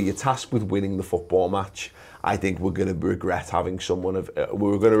games where you're tasked with winning the football match, I think we're going to regret having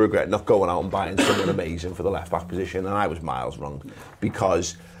we're going to regret not going out and buying someone amazing for the left-back position. And I was miles wrong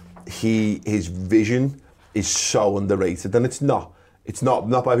because his vision is so underrated. And it's not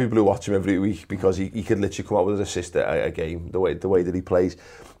by people who watch him every week because he could literally come up with an assist at a game, the way that he plays.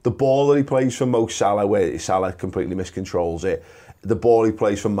 The ball that he plays for Mo Salah, where Salah completely miscontrols it, the ball he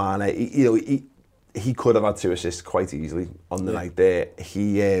plays for Mane, he could have had 2 assists quite easily on the night there.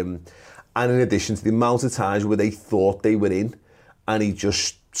 And in addition to the amount of times where they thought they were in, and he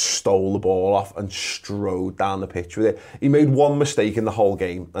just stole the ball off and strode down the pitch with it. He made one mistake in the whole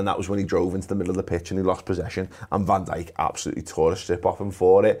game, and that was when he drove into the middle of the pitch and he lost possession. And Van Dijk absolutely tore a strip off him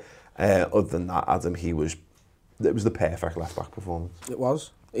for it. Other than that, Adam, it was the perfect left back performance. It was.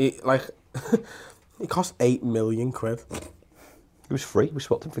 He cost £8 million. He was free. We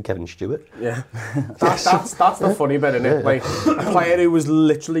swapped him for Kevin Stewart. Yeah, that's the funny bit, isn't it? Like a player who was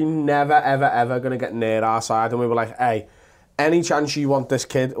literally never, ever, ever going to get near our side, and we were like, "Hey, any chance you want this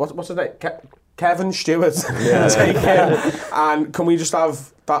kid? What's his name? Kevin Stewart? Take him, and can we just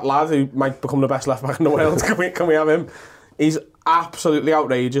have that lad who might become the best left back in the world? Can we have him? He's absolutely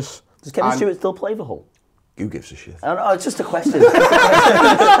outrageous." Does Kevin Stewart still play for Hull? Who gives a shit? I don't know, it's just a question.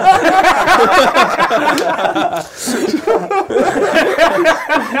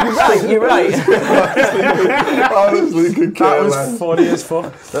 You're right. Honestly, that was funny as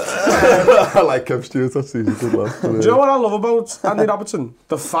fuck. I like Kev Stewart, that's easy, good lad. Do you know what I love about Andy Robertson?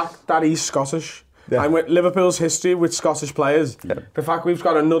 The fact that he's Scottish. Yeah. And with Liverpool's history with Scottish players, the fact we've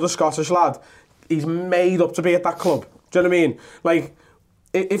got another Scottish lad, he's made up to be at that club. Do you know what I mean? Like,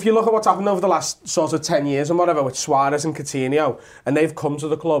 if you look at what's happened over the last sort of 10 years and whatever with Suarez and Coutinho, and they've come to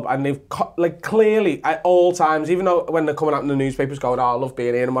the club and they've, like, clearly at all times, even though when they're coming out in the newspapers going, oh, I love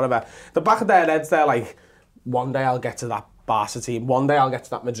being here and whatever, the back of their heads, they're like, one day I'll get to that Barca team, one day I'll get to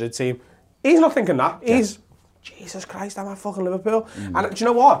that Madrid team. He's not thinking that. He's, Jesus Christ, I'm at fucking Liverpool. And do you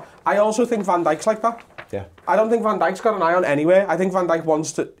know what? I also think Van Dijk's like that. Yeah. I don't think Van Dijk's got an eye on anywhere. I think Van Dijk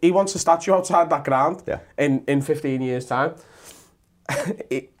wants a statue outside that ground in 15 years' time.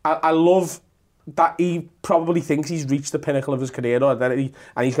 I love that he probably thinks he's reached the pinnacle of his career already,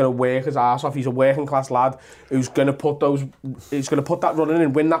 and he's going to work his arse off. He's a working class lad who's going to put that running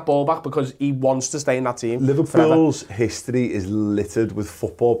and win that ball back because he wants to stay in that team. Liverpool's history is littered with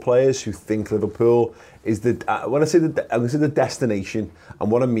football players who think Liverpool is when I say I'm going to say the destination,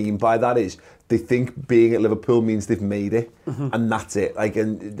 and what I mean by that is they think being at Liverpool means they've made it, and that's it. Like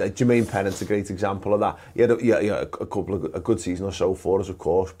Jermaine Pennant's a great example of that. He had a couple of a good season or so for us, of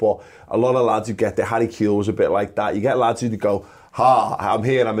course, but a lot of lads who get there, Harry Kewell was a bit like that. You get lads who go, I'm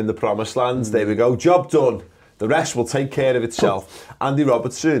here, I'm in the promised lands, there we go, job done, the rest will take care of itself. Andy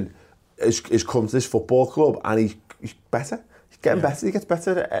Robertson has come to this football club and he's better. He's getting better, he gets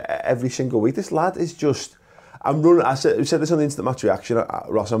better every single week. This lad is just... I said this on the Instant Match Reaction,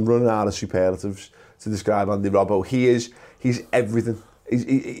 Ross, I'm running out of superlatives to describe Andy Robbo. He's everything.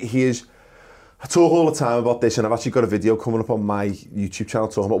 He is... I talk all the time about this, and I've actually got a video coming up on my YouTube channel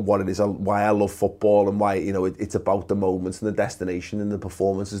talking about what it is, why I love football, and why, you know, it's about the moments and the destination and the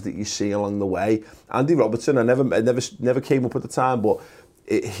performances that you see along the way. Andy Robertson, I never came up at the time, but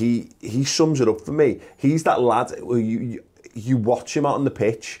he sums it up for me. He's that lad who you watch him out on the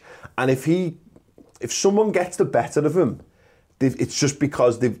pitch, and if someone gets the better of him, it's just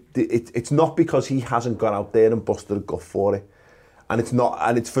because it's not because he hasn't gone out there and busted a gut for it. And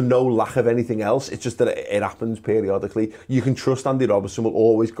it's for no lack of anything else. It's just that it happens periodically. You can trust Andy Robertson will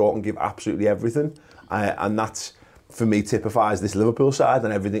always go out and give absolutely everything. And that's, for me, typifies this Liverpool side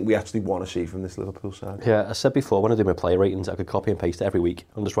and everything we actually want to see from this Liverpool side. Yeah, I said before, when I do my player ratings, I could copy and paste it every week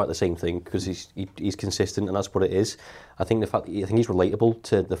and just write the same thing because he's consistent and that's what it is. I think he's relatable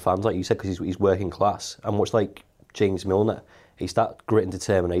to the fans, like you said, because he's working class. And much like James Milner, he's that grit and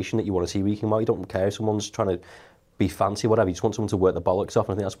determination that you want to see week in, while you don't care if someone's trying to be fancy, whatever. You just want someone to work the bollocks off,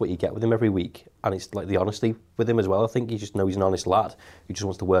 and I think that's what you get with him every week. And it's like the honesty with him as well. I think you just know he's an honest lad who just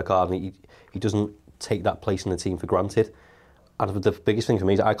wants to work hard, and he doesn't take that place in the team for granted. And the biggest thing for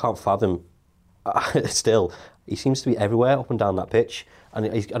me is I can't fathom, still, he seems to be everywhere up and down that pitch. And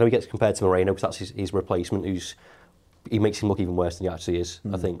I know he gets compared to Moreno because that's his replacement, he makes him look even worse than he actually is,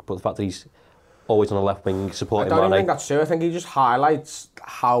 I think. But the fact that he's always on the left wing supporting Mane. I don't think that's true. I think he just highlights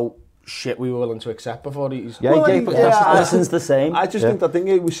how shit we were willing to accept before he's... Alisson's the same. I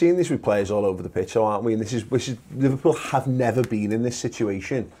think we're seeing this with players all over the pitch, aren't we? And this is Liverpool have never been in this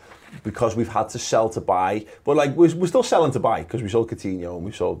situation because we've had to sell to buy. But like we're still selling to buy because we sold Coutinho and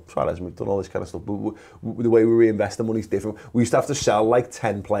we sold Suarez and we've done all this kind of stuff. But the way we reinvest the money is different. We used to have to sell like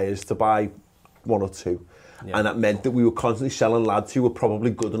 10 players to buy one or two. Yeah. And that meant that we were constantly selling lads who were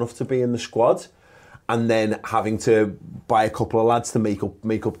probably good enough to be in the squad, and then having to buy a couple of lads to make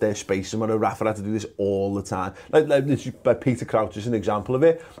up their space. And when Rafa had to do this all the time. Like Peter Crouch is an example of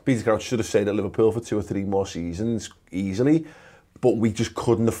it. Peter Crouch should have stayed at Liverpool for 2 or 3 more seasons easily, but we just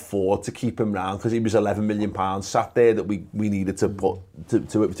couldn't afford to keep him round because he was £11 million sat there that we needed to put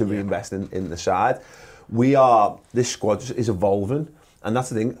to reinvest in the side. This squad is evolving. And that's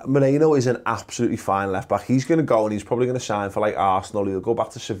the thing. Moreno is an absolutely fine left back. He's going to go and he's probably going to sign for like Arsenal. He'll go back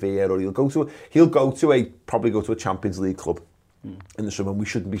to Sevilla, or he'll probably go to a Champions League club in the summer. We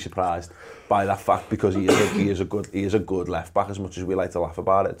shouldn't be surprised by that fact because he is a good left back, as much as we like to laugh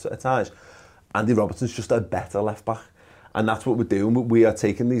about it at times. Andy Robertson's just a better left back, and that's what we're doing. We are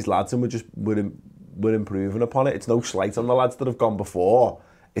taking these lads and we're improving upon it. It's no slight on the lads that have gone before.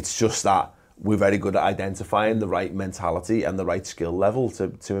 It's just that we're very good at identifying the right mentality and the right skill level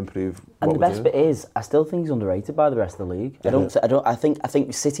to improve. And the best bit is, I still think he's underrated by the rest of the league. Yeah. I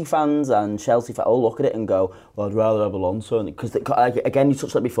think City fans and Chelsea fans all look at it and go, well, I'd rather have Alonso, because again, you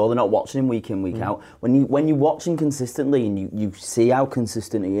touched on it before, they're not watching him week in, week out. When you watch him consistently and you see how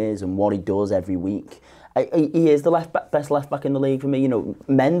consistent he is and what he does every week, He is the best left back in the league for me. You know,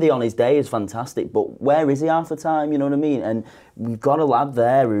 Mendy on his day is fantastic, but where is he half the time? You know what I mean? And we've got a lad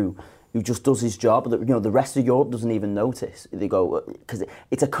there who just does his job that, you know, the rest of Europe doesn't even notice. They go, because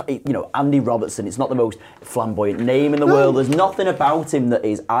you know, Andy Robertson, it's not the most flamboyant name in the world. There's nothing about him that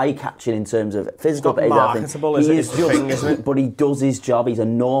is eye-catching in terms of physical. It's not marketable, is it? Isn't it? But he does his job. He's a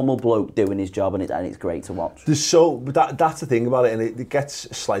normal bloke doing his job, and it's great to watch. That's the thing about it, and it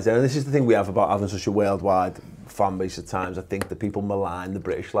gets slighted. And this is the thing we have about having such a worldwide fan base at times. I think that people malign the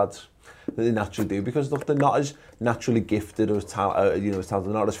British lads. That they naturally do, because look, they're not as naturally gifted or as talented,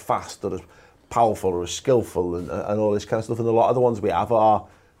 they're not as fast or as powerful or as skillful and all this kind of stuff. And a lot of the ones we have are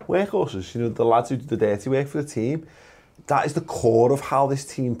workhorses, you know, the lads who do the dirty work for the team. That is the core of how this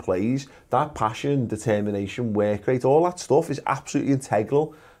team plays. That passion, determination, work rate, all that stuff is absolutely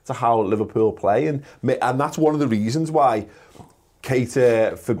integral to how Liverpool play, and that's one of the reasons why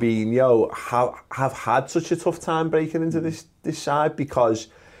Keita, Fabinho have had such a tough time breaking into this side, because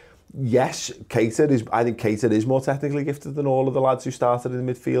yes, I think Keita is more technically gifted than all of the lads who started in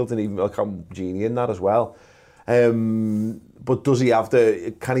the midfield, and even I'm Genie in that as well. But does he have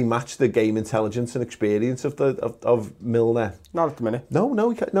can he match the game intelligence and experience of Milner? Not at the minute. No,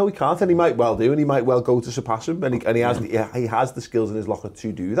 he can't, and he might well do, and he might well go to surpass him, and he has the skills in his locker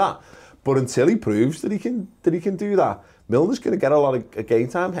to do that. But until he proves that he can do that, Milner's going to get a lot of game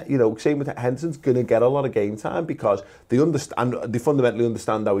time. You know, same with Henderson's going to get a lot of game time, because they fundamentally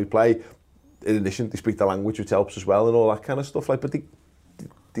understand how we play. In addition, they speak the language, which helps as well, and all that kind of stuff. Like, but they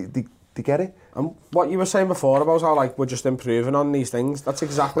get it. And what you were saying before about how we're just improving on these things, that's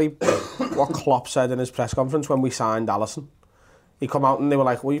exactly what Klopp said in his press conference when we signed Alisson. He come out and they were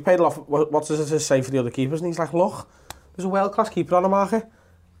like, "Well, you paid a lot. What does it say for the other keepers?" And he's like, "Look, there's a world-class keeper on the market.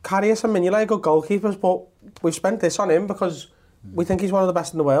 Karius and Mignolet are good goalkeepers, but we've spent this on him because we think he's one of the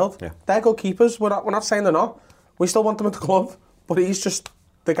best in the world. Yeah. They're good keepers. We're not saying they're not. We still want them at the club, but he's just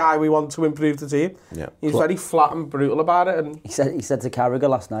the guy we want to improve the team." Yeah. He's very flat and brutal about it. And he said to Carragher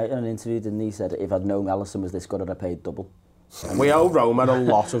last night in an interview, didn't he? He said, "If I'd known Alisson was this good, I'd have paid double." We owe Roma a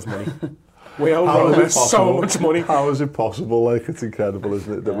lot of money. We owe Roma so much money. How is it possible? Like, it's incredible,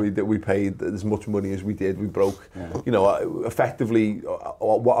 isn't it, that we paid as much money as we did. We broke, you know, effectively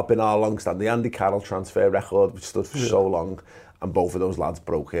what had been our long-standing Andy Carroll transfer record, which stood for so long, and both of those lads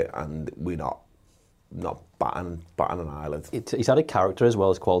broke it, and we're not batting an eyelid. He's added character as well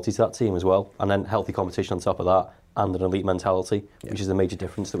as quality to that team as well, and then healthy competition on top of that, and an elite mentality, which is the major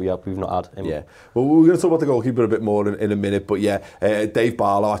difference that we've not had. Yeah. Well, we're going to talk about the goalkeeper a bit more in a minute, but yeah, Dave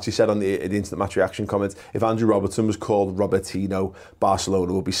Barlow actually said on the instant match reaction comments, if Andrew Robertson was called Robertino,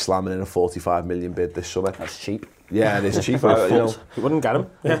 Barcelona would be slamming in a 45 million bid this summer. That's cheap. Yeah, it is cheap. You wouldn't get him.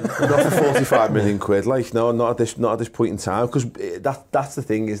 Yeah. Not for 45 million quid. Like, no, not at this point in time, because that's the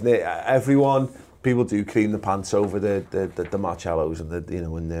thing, isn't it? People do cream the pants over the Marcellos and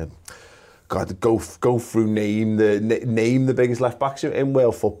the go through name the biggest left backs in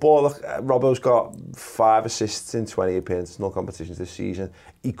world football. Look, Robbo's got 5 assists in 20 appearances, no competitions this season.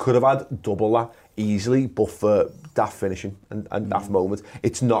 He could have had double that easily, but for daft finishing and daft moments.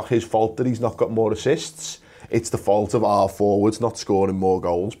 It's not his fault that he's not got more assists. It's the fault of our forwards not scoring more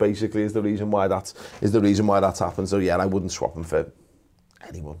goals. Basically, is the reason why that's happened. So yeah, I wouldn't swap him for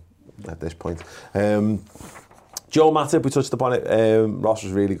anyone at this point. Joel Matip, we touched upon it. Ross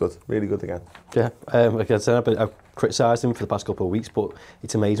was really good again. Yeah, like I said, I've criticised him for the past couple of weeks, but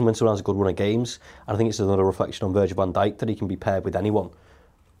it's amazing when someone has a good run of games. And I think it's another reflection on Virgil van Dijk that he can be paired with anyone.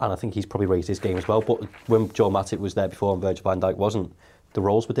 And I think he's probably raised his game as well. But when Joel Matip was there before and Virgil van Dijk wasn't, the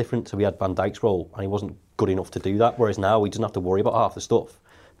roles were different. So we had Van Dijk's role, and he wasn't good enough to do that. Whereas now he doesn't have to worry about half the stuff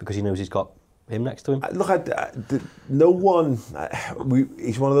because he knows he's got him next to him. Look, no one.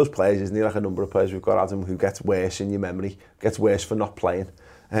 He's one of those players, isn't he? Like a number of players we've got, Adam, who gets worse in your memory, gets worse for not playing.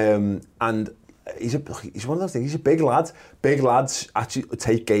 And he's one of those things. He's a big lad. Big lads actually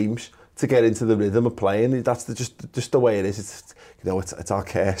take games to get into the rhythm of playing. That's just the way it is. It's our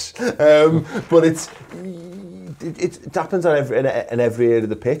curse. But it happens in every area of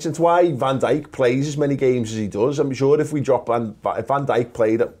the pitch. And it's why Van Dijk plays as many games as he does. I'm sure if Van Dijk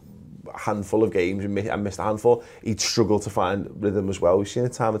played a handful of games and missed a handful, he'd struggle to find rhythm as well. We've seen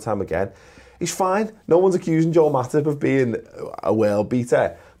it time and time again. He's fine. No one's accusing Joel Matip of being a world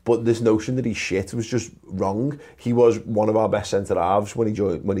beater, but this notion that he's shit was just wrong. He was one of our best centre halves when he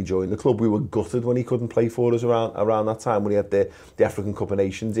joined the club. We were gutted when he couldn't play for us around that time, when he had the African Cup of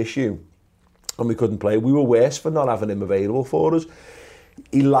Nations issue and we couldn't play. We were worse for not having him available for us.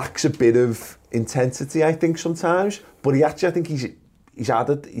 He lacks a bit of intensity, I think, sometimes, but I think he's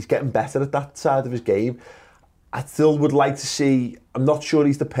getting better at that side of his game. I still would like to see, I'm not sure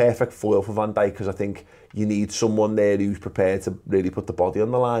he's the perfect foil for Van Dijk, because I think you need someone there who's prepared to really put the body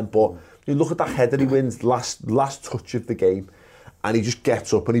on the line. But you look at that header he wins, last touch of the game, and he just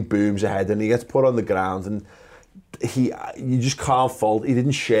gets up and he booms ahead and he gets put on the ground, and you just can't fault. He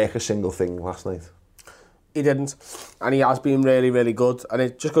didn't shake a single thing last night. He didn't, and he has been really, really good. And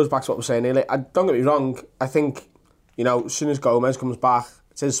it just goes back to what we're saying earlier. Don't get me wrong, I think, as soon as Gomez comes back,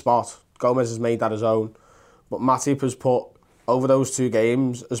 it's his spot. Gomez has made that his own. But Matip has put, over those 2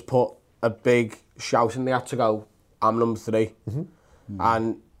 games, has put a big shout in the hat to go, I'm number 3.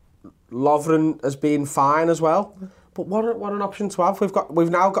 And Lovren has been fine as well. But what an option to have. We've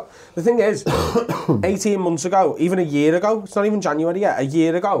now got... The thing is, 18 months ago, even a year ago, it's not even January yet, a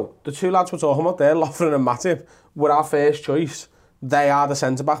year ago, the 2 lads we're talking about there, Lovren and Matip, were our first choice. They are the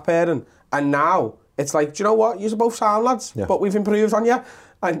centre-back pairing. And now, it's like, do you know what? You're both sound lads, but we've improved on you.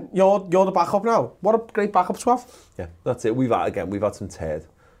 And you're the backup now. What a great backup to have. Yeah, that's it. We've had some tired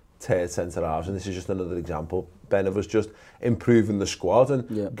centre-halves, and this is just another example. Ben of us just improving the squad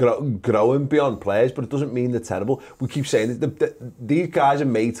and growing beyond players, but it doesn't mean they're terrible. We keep saying these guys are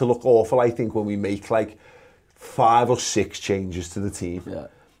made to look awful, I think, when we make like 5 or 6 changes to the team. Yeah.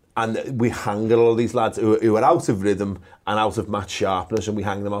 And we hang a lot of these lads who are out of rhythm and out of match sharpness, and we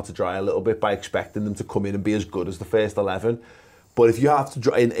hang them out to dry a little bit by expecting them to come in and be as good as the first 11. But if you have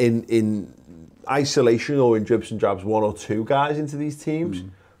to in isolation or in dribs and drabs 1 or 2 guys into these teams,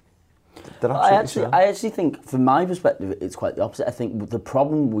 I actually think, from my perspective, it's quite the opposite. I think the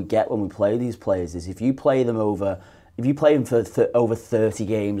problem we get when we play these players is if you play them for over 30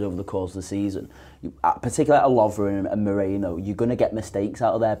 games over the course of the season, particularly at Lovren and Moreno, you're going to get mistakes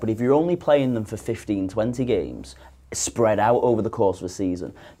out of there. But if you're only playing them for 15, 20 games, spread out over the course of a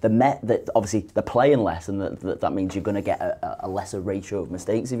season, obviously they're playing less, and that means you're going to get a lesser ratio of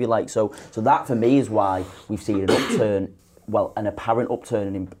mistakes, if you like. So that for me is why we've seen an apparent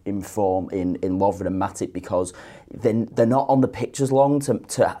upturn in form in Lovren and Matip, because they're not on the pitch as long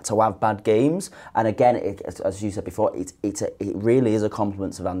to have bad games. And again, as you said before, it really is a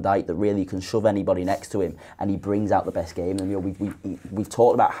compliment to Van Dijk that really can shove anybody next to him and he brings out the best game. And we've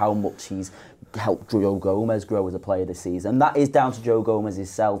talked about how much he's helped Joe Gomez grow as a player this season, and that is down to Joe Gomez's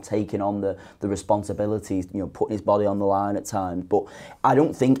self taking on the responsibilities, putting his body on the line at times. But I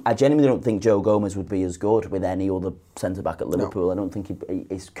genuinely don't think Joe Gomez would be as good with any other centre back at Liverpool. No. I don't think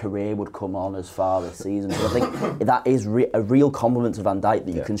his career would come on as far this season. So I think that is a real compliment to Van Dijk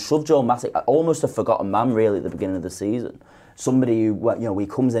that you can shove Joe Matip, almost a forgotten man really at the beginning of the season. Somebody who, he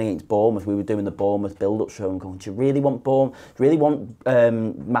comes in against Bournemouth, we were doing the Bournemouth build-up show and going, do you really want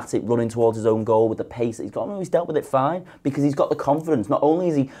Matip running towards his own goal with the pace that he's got? No, he's dealt with it fine, because he's got the confidence. Not only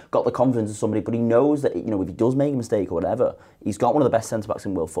has he got the confidence of somebody, but he knows that, if he does make a mistake or whatever, he's got one of the best centre-backs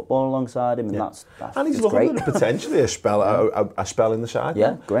in world football alongside him, and that's and he's looking at potentially a spell in the side.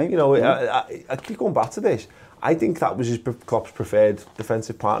 Yeah, great. I keep going back to this. I think that was Klopp's preferred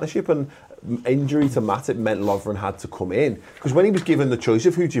defensive partnership, and injury to Matip meant Lovren had to come in, because when he was given the choice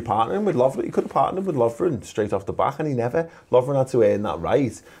of who do you partner him with, Lovren, he could have partnered with Lovren straight off the back, and he never. Lovren had to earn that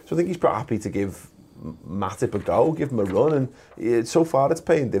right. So I think he's pretty happy to give Matip a go, give him a run, and so far it's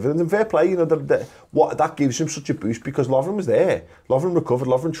paying dividends. And fair play, that gives him such a boost, because Lovren was there. Lovren recovered,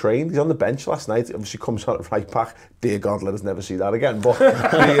 Lovren trained, he's on the bench last night, obviously comes out at right back. Dear God, let us never see that again. But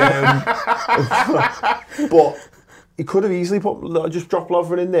but he could have easily just dropped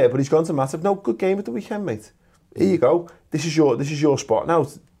Lovren in there, but he's gone to Matip. No, good game at the weekend, mate. Here you go. This is your spot now.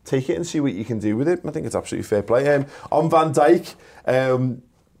 Take it and see what you can do with it. I think it's absolutely fair play. On Van Dijk,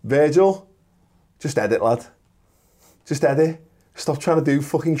 Virgil, just edit, lad. Just edit. Stop trying to do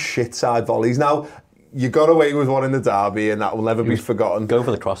fucking shit side volleys. Now, you got away with one in the derby, and that will never be forgotten. Go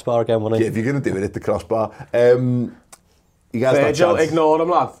for the crossbar again, won't he? Yeah, if you're going to do it at the crossbar. Virgil, ignore him,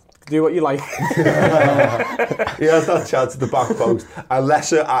 lad. Do what you like. He has that chance at the back post.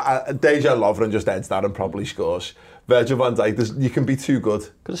 Unless Dejan Lovren just ends that and probably scores. Virgil van Dijk, you can be too good.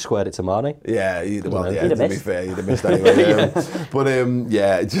 Could have squared it to Mane. Yeah, to be fair, he'd have missed anyway. But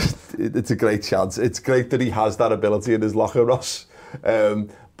it's a great chance. It's great that he has that ability in his locker, Ross.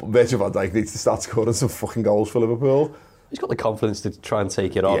 But Virgil van Dijk needs to start scoring some fucking goals for Liverpool. He's got the confidence to try and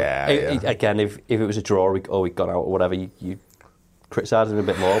take it on. Again, if it was a draw or we got out or whatever, you criticise him a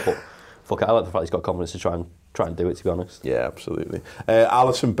bit more, but fuck it, I like the fact he's got confidence to try and do it, to be honest. Yeah, absolutely.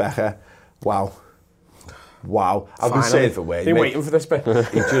 Alisson Becker, wow. I've been saying for way. Been waiting for this bit.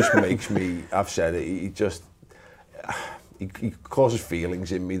 He just makes me, I've said it, he causes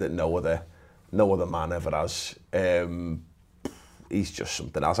feelings in me that no other man ever has. He's just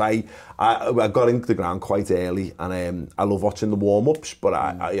something else. I got into the ground quite early, and I love watching the warm-ups, but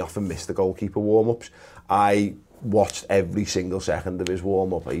I often miss the goalkeeper warm-ups. I watched every single second of his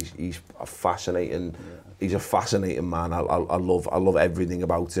warm-up. He's a fascinating man. I love everything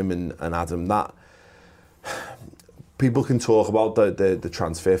about him and Adam. That people can talk about the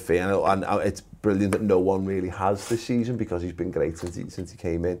transfer fee, and it's brilliant that no one really has this season because he's been great since he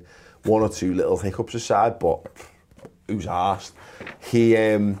came in. One or two little hiccups aside, but who's arsed?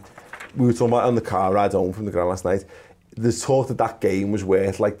 We were talking about on the car ride home from the ground last night. There's talk that game was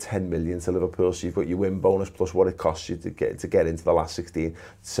worth like 10 million to Liverpool, so you've got your win bonus plus what it costs you to get into the last 16,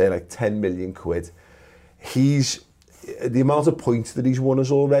 say like 10 million quid. He's the amount of points that he's won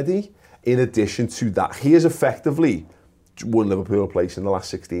us already. In addition to that, he has effectively won Liverpool a place in the last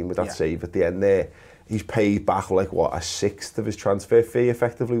 16 with that save at the end there. He's paid back like what, a sixth of his transfer fee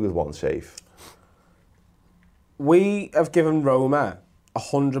effectively with one save. We have given Roma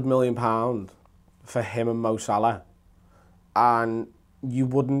 £100 million for him and Mo Salah, and you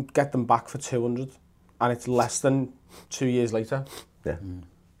wouldn't get them back for 200, and it's less than 2 years later. Yeah.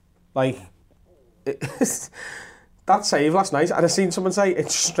 Like, that save last night, and I seen someone say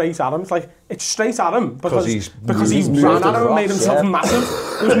it's straight at him. It's like, it's straight at him because he ran at him and made himself massive.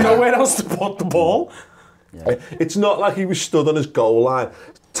 There's nowhere else to put the ball. Yeah. It's not like he was stood on his goal line,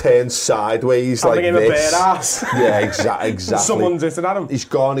 turned sideways like this. Having him a bare ass. Yeah, exactly. Someone's hitting at him. He's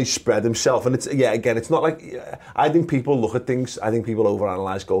gone, he's spread himself. And it's not like... I think people look at things, I think people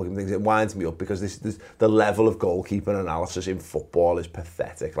overanalyse goalkeeping things. It winds me up because the level of goalkeeping analysis in football is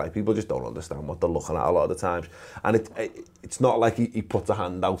pathetic. Like, people just don't understand what they're looking at a lot of the times. And it's not like he puts a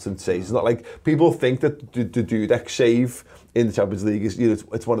hand out and says... It's not like... People think that the Dudek save in the Champions League is,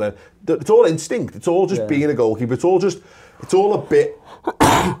 it's one of them. It's all instinct. It's all just being a goalkeeper. It's all a bit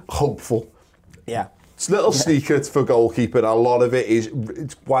hopeful. Yeah. It's little secrets for goalkeeper. A lot of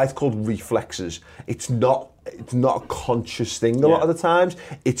it's why it's called reflexes. It's not a conscious thing a lot of the times.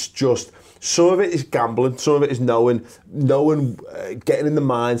 It's just, some of it is gambling, some of it is knowing, getting in the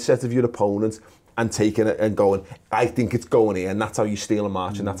mindset of your opponent and taking it and going, I think it's going here, and that's how you steal a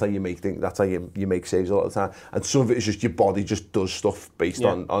match, and that's how you make things, that's how you make saves a lot of the time. And some of it is just your body just does stuff based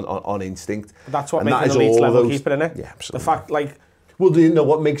on instinct. That's what makes an elite level keeper, isn't it? Yeah, absolutely. The fact, like... Well, do you know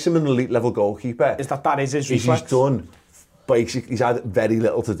what makes him an elite level goalkeeper? Is that is his reflex. He's done, basically, he's had very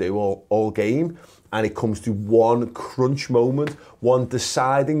little to do all game, and it comes to one crunch moment, one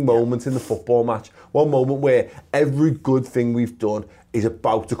deciding moment in the football match, one moment where every good thing we've done is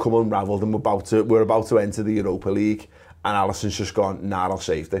about to come unravelled, and we're about to enter the Europa League, and Alisson's just gone, nah, I'll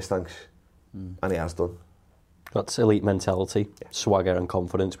save this, thanks. And he has done. That's elite mentality, swagger and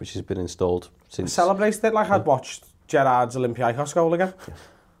confidence, which has been installed since... I celebrated it like I'd watched Gerrard's Olympiacos goal again. Yeah.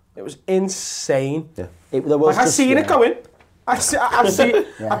 It was insane. Yeah. I've seen it go in. I've seen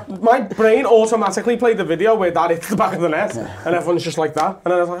my brain automatically played the video where that hits the back of the net, and everyone's just like that.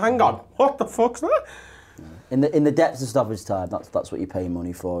 And I was like, hang on, what the fuck's that? In the depths of stoppage time, that's what you pay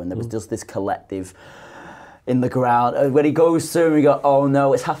money for. And there was just this collective in the ground. When he goes through, we go, oh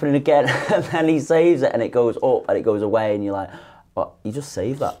no, it's happening again. And then he saves it, and it goes up, and it goes away, and you're like, well, you just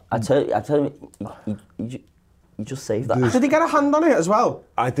saved that. I tell you, you just saved that. Did he get a hand on it as well?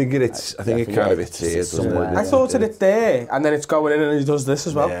 I think it kind of it's here, doesn't it? I thought it's there, and then it's going in, and he does this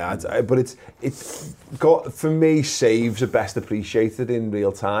as well. Yeah, but it's got, for me, saves are best appreciated in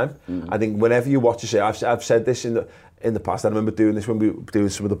real time. I think whenever you watch a save, I've said this in the past. I remember doing this when we were doing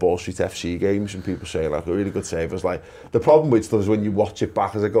some of the Ball Street FC games, and people say like a really good save. I was like, the problem with stuff is when you watch it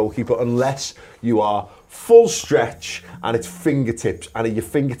back as a goalkeeper, unless you are full stretch and it's fingertips, and you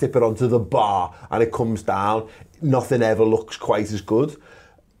fingertip it onto the bar and it comes down, nothing ever looks quite as good.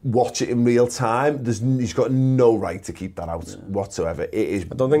 Watch it in real time. He's got no right to keep that out whatsoever. It is.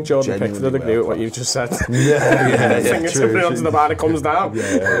 I don't think Jordan Pickford would agree with what you've just said. Fingertip it onto the bar and it comes down.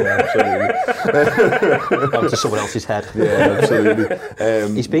 Absolutely. Onto someone else's head. Yeah,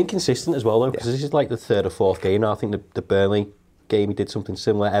 absolutely. He's been consistent as well, though, because this is like the third or fourth game now. I think the Burnley game he did something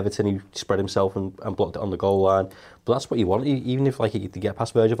similar. Everton, he spread himself and blocked it on the goal line. But that's what you want. Even if like he could get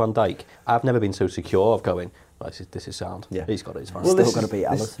past Virgil van Dijk, I've never been so secure of going, this is sound. Yeah. He's got it. It's fine. Well, still going to beat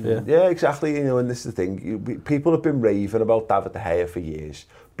Alisson. Yeah, exactly. And this is the thing. People have been raving about David De Gea for years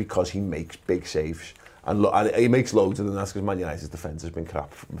because he makes big saves. And he makes loads of them. That's because Man United's defence has been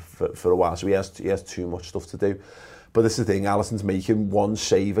crap for a while. So he has too much stuff to do. But this is the thing, Alisson's making one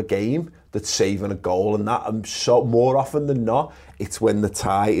save a game that's saving a goal, and that so more often than not, it's when the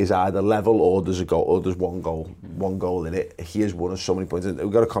tie is either level or there's a goal, or there's one goal in it. He has won us so many points. And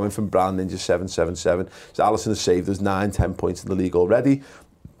we've got a comment from Brand Ninja 777. So Alisson has saved us 9-10 points in the league already.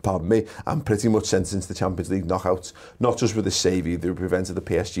 pardon me, and pretty much sent into the Champions League knockouts, not just with the save either, prevented the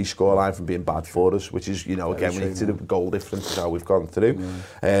PSG scoreline from being bad for us, which is, again, we need to do the goal difference is how we've gone through.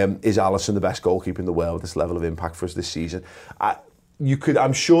 Is Alisson the best goalkeeper in the world with this level of impact for us this season?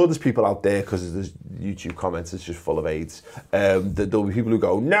 I'm sure there's people out there, because there's YouTube comments, it's just full of AIDS, that there'll be people who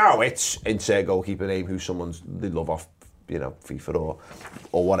go, no, it's insert goalkeeper name who they love off, FIFA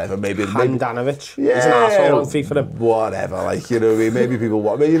or whatever. Maybe Handanovic. He's an arsehole on FIFA. Whatever, maybe people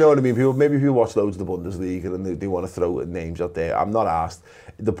watch, maybe people watch loads of the Bundesliga and they want to throw names out there. I'm not asked.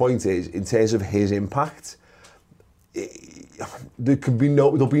 The point is, in terms of his impact,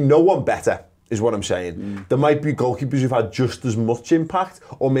 there'll be no one better, is what I'm saying. There might be goalkeepers who've had just as much impact,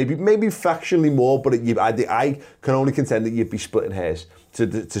 or maybe fractionally more, but I can only contend that you'd be splitting hairs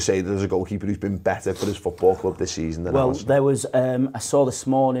to say there's a goalkeeper who's been better for his football club this season than Alisson. There was, I saw this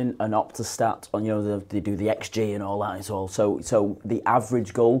morning an Opta stat on, they do the XG and all that as well. So the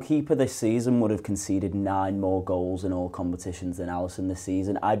average goalkeeper this season would have conceded 9 more goals in all competitions than Alisson this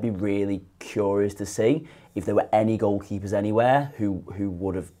season. I'd be really curious to see if there were any goalkeepers anywhere who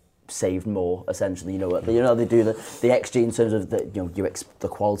would have saved more, essentially. They do the XG in terms of the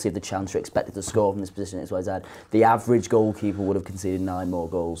quality of the chance you're expected to score from this position, XYZ. The average goalkeeper would have conceded 9 more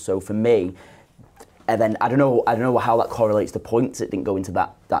goals. So for me, and then I don't know how that correlates to points. It didn't go into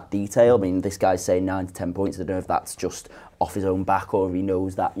that detail. I mean, this guy's saying 9 to 10 points. I don't know if that's just off his own back or if he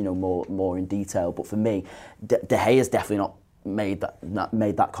knows that more in detail. But for me, De Gea's definitely not made that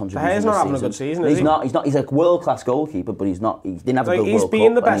contribution. De Gea's not having a good season, is he? He's not. He's a world-class goalkeeper, but he didn't have a good World Cup. He's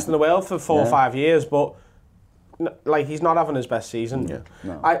been the best in the world for 4 or 5 years, but he's not having his best season. Yeah.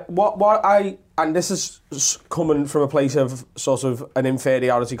 No. And this is coming from a place of sort of an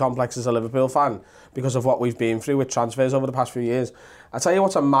inferiority complex as a Liverpool fan because of what we've been through with transfers over the past few years. I tell you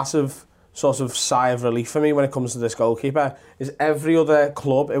what's a massive sort of sigh of relief for me when it comes to this goalkeeper is every other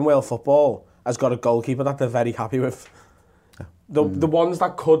club in world football has got a goalkeeper that they're very happy with. The ones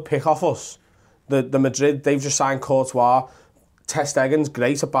that could pick off us, the Madrid, they've just signed Courtois. Ter Stegen's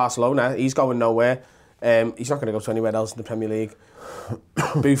great at Barcelona. He's going nowhere. He's not going to go to anywhere else in the Premier League.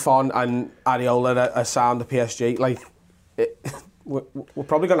 Buffon and Areola are sound at PSG. We're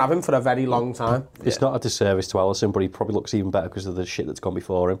probably going to have him for a very long time. It's not a disservice to Alisson, but he probably looks even better because of the shit that's gone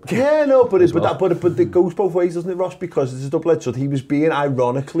before him. Yeah, no, but it goes both ways, doesn't it, Ross? Because it's a double-edged sword. He was being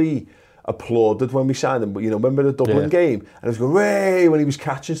ironically applauded when we signed him, but remember the Dublin game, and he was going "Way!" when he was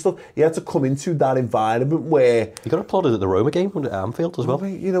catching stuff. He had to come into that environment where he got applauded at the Roma game at Anfield as well.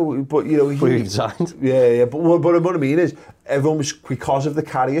 He signed. Yeah. But what I mean is, everyone was, because of the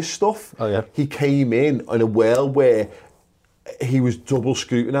Carrier stuff. Oh yeah. He came in a world where he was double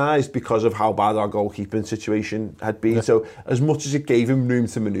scrutinised because of how bad our goalkeeping situation had been. Yeah. So as much as it gave him room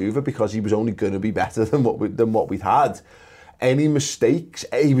to manoeuvre, because he was only going to be better than what we'd had. Any mistakes,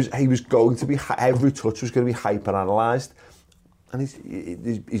 he was going to be, every touch was going to be hyper-analysed, and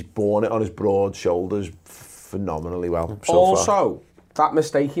he's borne it on his broad shoulders phenomenally well so far. That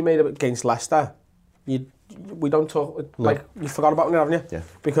mistake he made against Leicester, we don't talk, you forgot about it, haven't you? Yeah.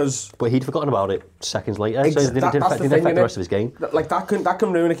 But he'd forgotten about it seconds later, so it didn't affect the rest of his game. That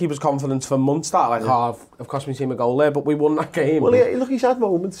can ruin a keeper's confidence for months. I've cost my team a goal there, but we won that game. Well, look, he's had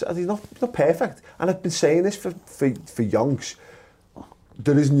moments, and he's not perfect. And I've been saying this for Yonks.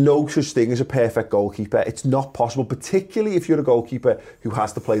 There is no such thing as a perfect goalkeeper. It's not possible, particularly if you're a goalkeeper who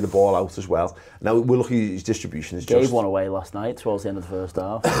has to play the ball out as well. Now, we're lucky his distribution is Gave one away last night towards the end of the first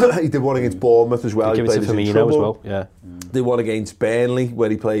half. He did one against Bournemouth as well. He played us into trouble as well. Yeah. They won against Burnley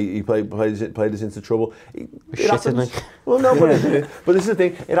when he played us into trouble. Well, no, but this is the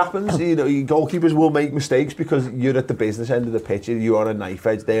thing. It happens. Goalkeepers will make mistakes because you're at the business end of the pitch. You're on a knife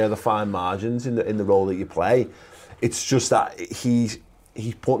edge. They are the fine margins in the role that you play. It's just that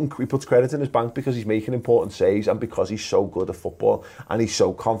he puts credit in his bank because he's making important saves and because he's so good at football and he's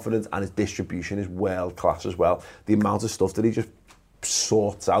so confident and his distribution is world class as well. The amount of stuff that he just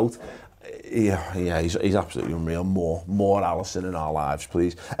sorts out, he's absolutely unreal. More Alisson in our lives,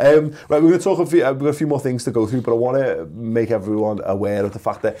 please. Right, we're going to talk we've got a few more things to go through, but I want to make everyone aware of the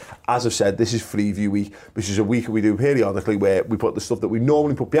fact that, as I've said, this is Freeview Week, which is a week we do periodically where we put the stuff that we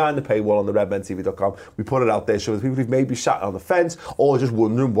normally put behind the paywall on the redmentv.com. We put it out there so that people who've maybe sat on the fence or just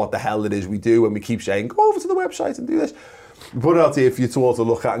wondering what the hell it is we do, and we keep saying, go over to the website and do this. We put it out here for you to all to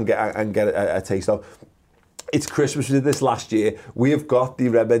look at and get a taste of. It's Christmas. We did this last year. We have got the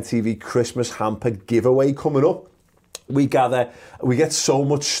Red Men TV Christmas hamper giveaway coming up. We get so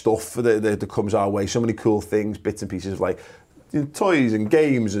much stuff that comes our way, so many cool things, bits and pieces of toys and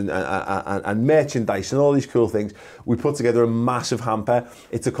games and merchandise and all these cool things. We put together a massive hamper.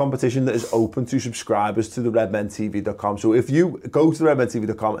 It's a competition that is open to subscribers to the redmentv.com. So if you go to the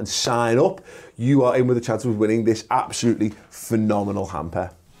redmentv.com and sign up, you are in with a chance of winning this absolutely phenomenal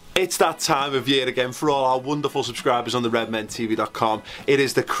hamper. It's that time of year again for all our wonderful subscribers on the redmentv.com. It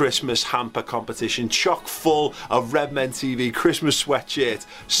is the Christmas hamper competition, chock full of Redmen TV Christmas sweatshirt,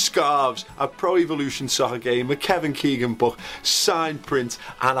 scarves, a Pro Evolution soccer game, a Kevin Keegan book, signed print,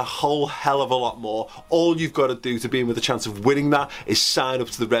 and a whole hell of a lot more. All you've got to do to be in with a chance of winning that is sign up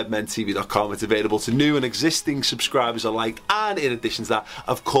to the redmentv.com. It's available to new and existing subscribers alike, and in addition to that,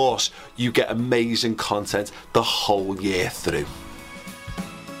 of course, you get amazing content the whole year through.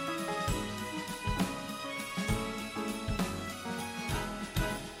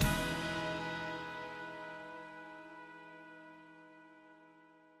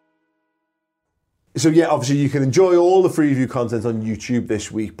 So yeah, obviously you can enjoy all the free review content on YouTube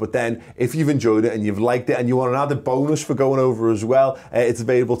this week, but then if you've enjoyed it and you've liked it and you want an added bonus for going over as well, it's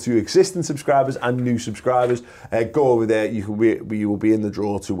available to existing subscribers and new subscribers. Go over there, you will be in the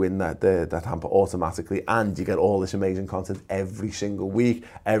draw to win that hamper automatically, and you get all this amazing content every single week,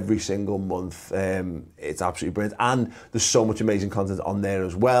 every single month. It's absolutely brilliant, and there's so much amazing content on there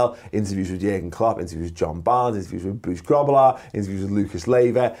as well. Interviews with Jurgen Klopp, interviews with John Barnes, interviews with Bruce Grobbelaar, interviews with Lucas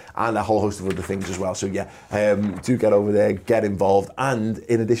Leiva, and a whole host of other things as well. So yeah, do get over there, get involved, and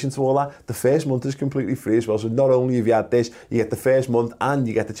in addition to all that, the first month is completely free as well. So not only have you had this, you get the first month and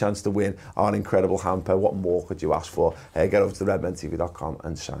you get the chance to win our incredible hamper. What more could you ask for? Get over to redmentv.com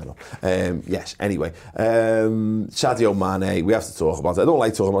and sign up. Yes, anyway, Sadio Mane, we have to talk about it. I don't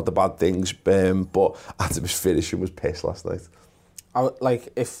like talking about the bad things, but Adam's finishing was piss last night.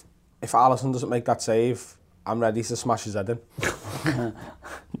 If Alisson doesn't make that save, I'm ready to smash his head in.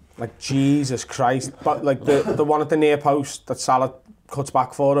 Like, Jesus Christ. But, like, the one at the near post that Salah cuts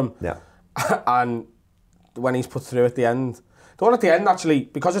back for him. Yeah. And when he's put through at the end. The one at the end, actually,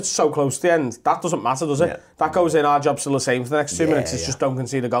 because it's so close to the end, that doesn't matter, does it? Yeah. That goes in, our job's still the same for the next 2 minutes. It's just don't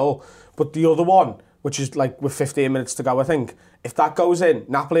concede a goal. But the other one, which is, like, with 15 minutes to go, I think, if that goes in,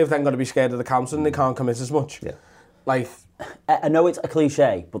 Napoli have then got to be scared of the counter and they can't commit as much. Yeah. Like, I know it's a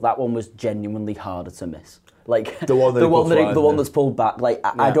cliche, but that one was genuinely harder to miss. Like the one that's pulled back. Like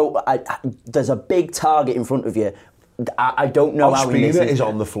there's a big target in front of you. I don't know how he misses. Is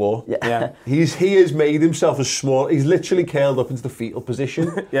on the floor. Yeah. He has made himself as small. He's literally curled up into the fetal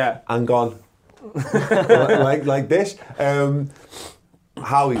position. And gone like this.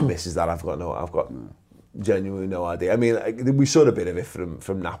 How he misses that, I've got genuinely no idea. I mean, we saw a bit of it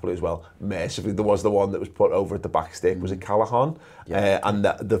from Napoli as well. Mercifully, there was the one that was put over at the back stick. Was it Callahan? Yeah. And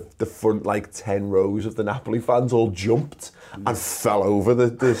the front 10 rows of the Napoli fans all jumped and fell over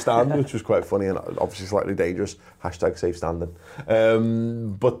the stand, which was quite funny and obviously slightly dangerous. #safe standing.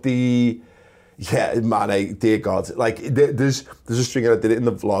 But Mane, dear God, there's a string, and I did it in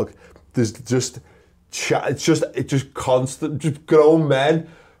the vlog. There's just it's just constant, just grown men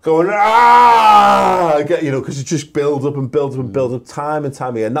going, because it just builds up and builds up and builds up time and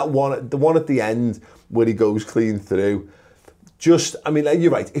time again. The one at the end where he goes clean through, you're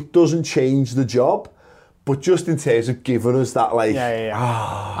right, it doesn't change the job, but just in terms of giving us that,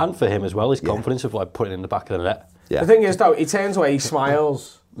 and for him as well, his confidence of putting it in the back of the net. Yeah. The thing is, though, he turns away, he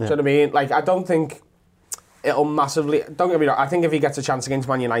smiles. Do you know what I mean? I don't think it'll massively. Don't get me wrong. I think if he gets a chance against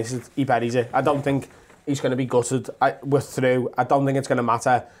Man United, he buries it. I don't think he's going to be gutted. We're through. I don't think it's going to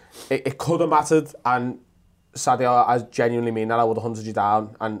matter. It could have mattered, and Sadio, I genuinely mean that. I would have hunted you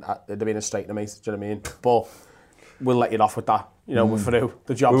down, and it'd have been a straight to me. Do you know what I mean? But we'll let you off with that. We're through.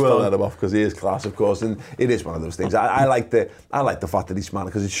 The job's done. We will let him off because he is class, of course, and it is one of those things. I like the fact that he's smart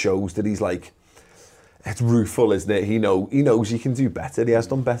because it shows that he's it's rueful, isn't it? He knows he can do better. He has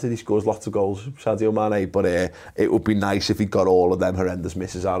done better. He scores lots of goals, Sadio Mane. But it would be nice if he got all of them horrendous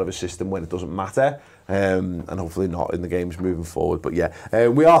misses out of his system when it doesn't matter. And hopefully not in the games moving forward. But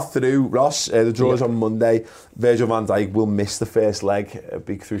we are through, Ross. The draw is on Monday. Virgil van Dijk will miss the first leg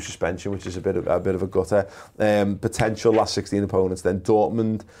through suspension, which is a bit of a gutter. Potential last 16 opponents then: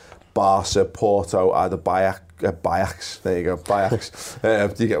 Dortmund, Barca, Porto, either Ajax. There you go, Ajax.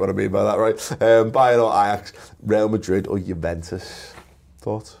 Do you get what I mean by that, right? Bayern or Ajax, Real Madrid or Juventus.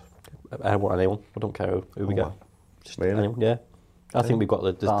 Thoughts? I want anyone. I don't care who we get. Just anyone, yeah. I think we've got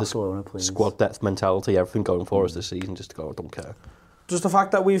the squad depth mentality, everything going for us this season, just to go, I don't care. Does the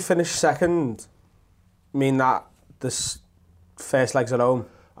fact that we've finished second mean that this first leg's at home?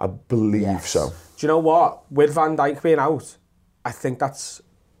 I believe so. Do you know what? With Van Dijk being out, I think that's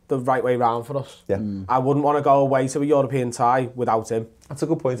the right way round for us. Yeah. I wouldn't want to go away to a European tie without him. That's a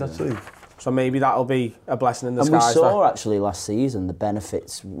good point, actually. So maybe that'll be a blessing in And disguise. we saw actually last season the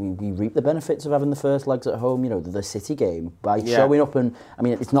benefits, we reaped the benefits of having the first legs at home, you know, the City game, by showing up and, I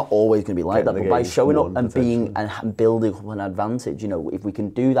mean, it's not always going to be like that, but by showing up and being, and building up an advantage, you know, if we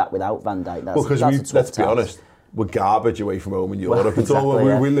can do that without Van Dijk, that's, because that's a tough let's be task. honest, we're garbage away from home in Europe. Well, It's all,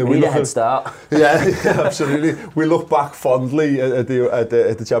 exactly, we need a head start. Yeah, absolutely. We look back fondly at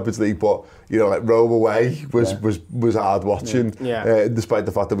the Champions League, but you know, like Rome away was hard watching. Yeah. Despite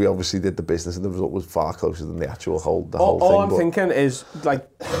the fact that we obviously did the business and the result was far closer than the actual whole thing. All I'm thinking is, like,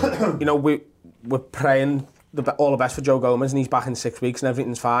 you know, we're praying all the best for Joe Gomez, and he's back in 6 weeks and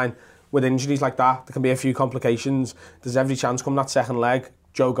everything's fine. With injuries like that, there can be a few complications. There's every chance come that second leg,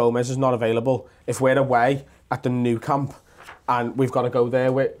 Joe Gomez is not available. If we're away at the new camp and we've got to go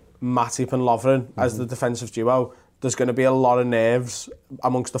there with Matip and Lovren as the defensive duo, there's going to be a lot of nerves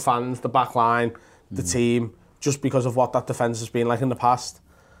amongst the fans, the back line, the team, just because of what that defence has been like in the past.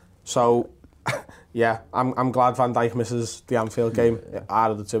 So, yeah, I'm glad Van Dijk misses the Anfield game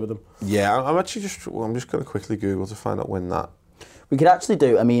out of the two of them. Yeah, I'm just going to quickly Google to find out when that... We could actually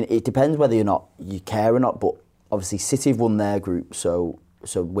do, I mean, it depends whether or not you care or not, but obviously City have won their group, so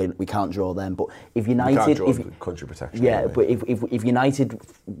we can't draw them. But if United, country protection. Yeah, anyway. but if United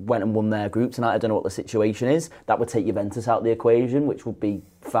went and won their group tonight, I don't know what the situation is. That would take Juventus out of the equation, which would be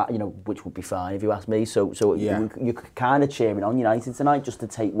which would be fine if you ask me. So yeah. you're kind of cheering on United tonight just to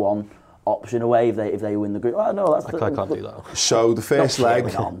take one option away if they win the group. Oh no, I can't do that. So the first leg,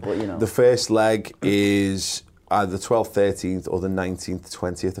 the first leg is either the 12th, 13th, or the 19th,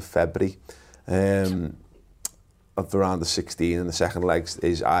 20th of February. Of around the 16, and the second leg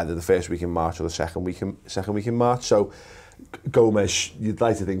is either the first week in March or the second week in March. So Gomez, you'd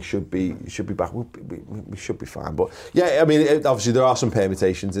like to think should be back. We should be fine. But yeah, I mean, obviously there are some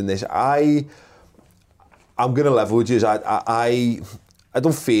permutations in this. I'm going to level with you. I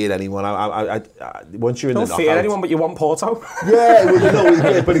don't fear anyone. I once you're in the knockout, don't fear anyone, but you want Porto. Yeah,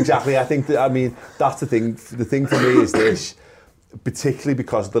 well, but exactly. I think that, I mean, that's the thing. The thing for me is this. Particularly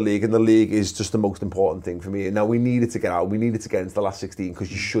because of the league, and the league is just the most important thing for me. Now, we needed to get out. We needed to get into the last 16 because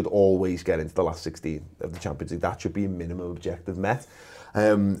you should always get into the last 16 of the Champions League. That should be a minimum objective met,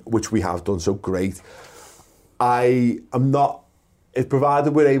 which we have done so great. I am not, if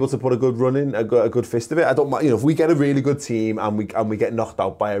provided we're able to put a good run in, a good fist of it, I don't mind. You know, if we get a really good team and we get knocked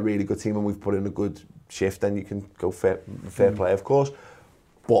out by a really good team and we've put in a good shift, then you can go fair play, of course.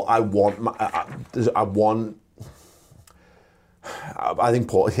 But I think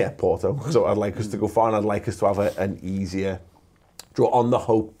Porto. So I'd like us to go far, and I'd like us to have an easier draw on the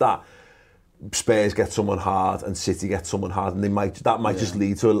hope that Spurs get someone hard and City get someone hard, and that might just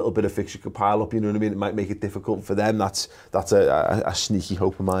lead to a little bit of fixture pile up. You know what I mean? It might make it difficult for them. That's a sneaky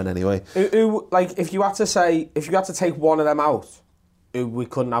hope of mine, anyway. Who, like, if you had to take one of them out, who we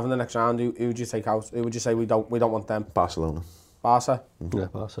couldn't have in the next round, who would you take out? Who would you say we don't want them? Barcelona. Barca. Yeah,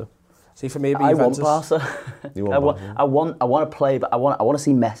 Barca. See, for me, I want Barca. I want to play, but I want to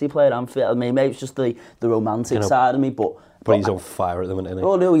see Messi play at Anfield. I mean, maybe it's just the romantic side of me, but he's on fire at the minute, isn't he?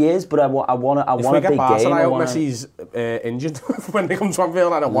 Oh no, he is. But I want a big game. If we get Barca, I hope Messi's injured when they come to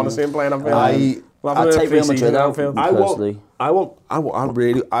Anfield. I don't want to see him playing Anfield. I'd take Real Madrid out. I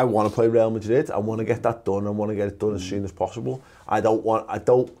want to play Real Madrid. I want to get that done. I want to get it done as soon as possible.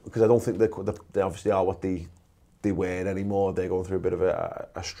 Because I don't think they obviously are what they weren't anymore. They're going through a bit of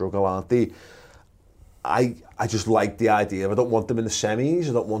a struggle, aren't they? I just like the idea. I don't want them in the semis.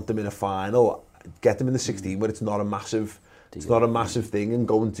 I don't want them in a final. Get them in the 16 where it's not a massive thing, and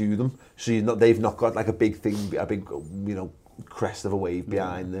go and do them. So they've not got like a big thing, a big crest of a wave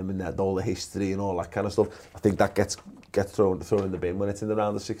behind them, and all the history and all that kind of stuff. I think that gets thrown in the bin when it's in the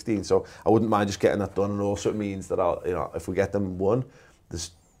round of 16. So I wouldn't mind just getting that done. And also it means that if we get them one,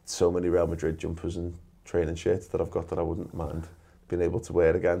 there's so many Real Madrid jumpers and training shirts that I've got that I wouldn't mind being able to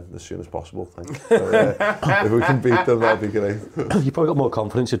wear again as soon as possible. So, if we can beat them, that'd be great. You've probably got more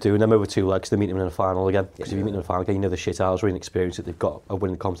confidence of doing them over 2 legs than meeting them in a final again. Because if you meet them in a final again, you know the shit hours and experience that they've got of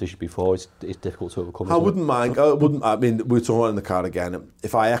winning competition before. It's difficult to overcome. I wouldn't mind. I mean, we were talking about in the car again.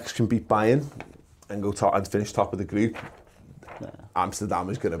 If Ajax can beat Bayern and go top and finish top of the group, Amsterdam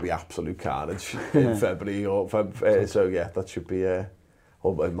is going to be absolute carnage in February so yeah, that should be.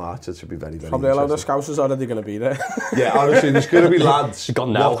 Or in March, it should be very, very probably a lot of Scousers already going to be there. Yeah, honestly, there's going to be lads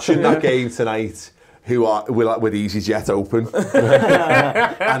watching that game tonight who are with EasyJet open.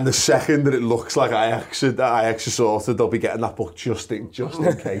 And the second that it looks like Ajax are sorted, they'll be getting that book just in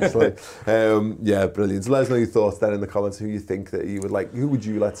case. Like, yeah, brilliant. So let us know your thoughts then in the comments. Who you think that you would like? Who would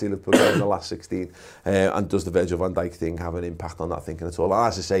you like to see Liverpool get in the last 16? And does the Virgil van Dijk thing have an impact on that thinking at all? And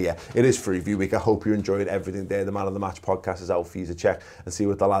as I say, yeah, it is free view week. I hope you're enjoying everything there. The Man of the Match podcast is out for you to check and see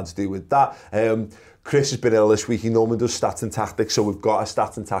what the lads do with that. Chris has been ill this week. He normally does stats and tactics, so we've got a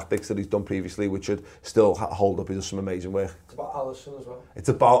stats and tactics that he's done previously, which should still hold up. He does some amazing work. It's about Alisson as well. It's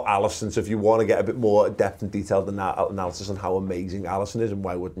about Alisson, so if you want to get a bit more depth and detailed analysis on how amazing Alisson is, and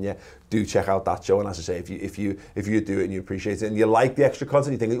why wouldn't you, do check out that show. And as I say, if you do it and you appreciate it and you like the extra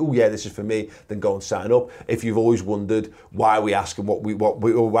content, you think, oh yeah, this is for me, then go and sign up. If you've always wondered why we ask and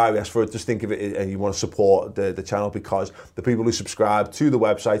why we ask for it, just think of it and you want to support the channel, because the people who subscribe to the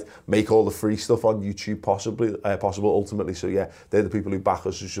website make all the free stuff on YouTube possible ultimately. So yeah, they're the people who back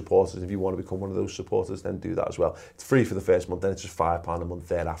us, who support us. If you want to become one of those supporters, then do that as well. It's free for the first month, then it's just £5 a month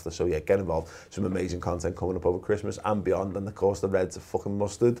thereafter. So yeah, get involved. Some amazing content coming up over Christmas and beyond, and of course the Reds are fucking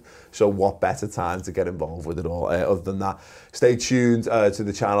mustard. So what better time to get involved with it all? Other than that, stay tuned to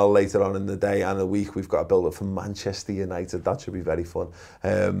the channel later on in the day and the week. We've got a build up for Manchester United. That should be very fun.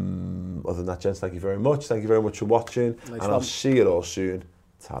 Other than that, gents, thank you very much. Thank you very much for watching, and I'll see you all soon.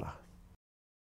 Ta-ra.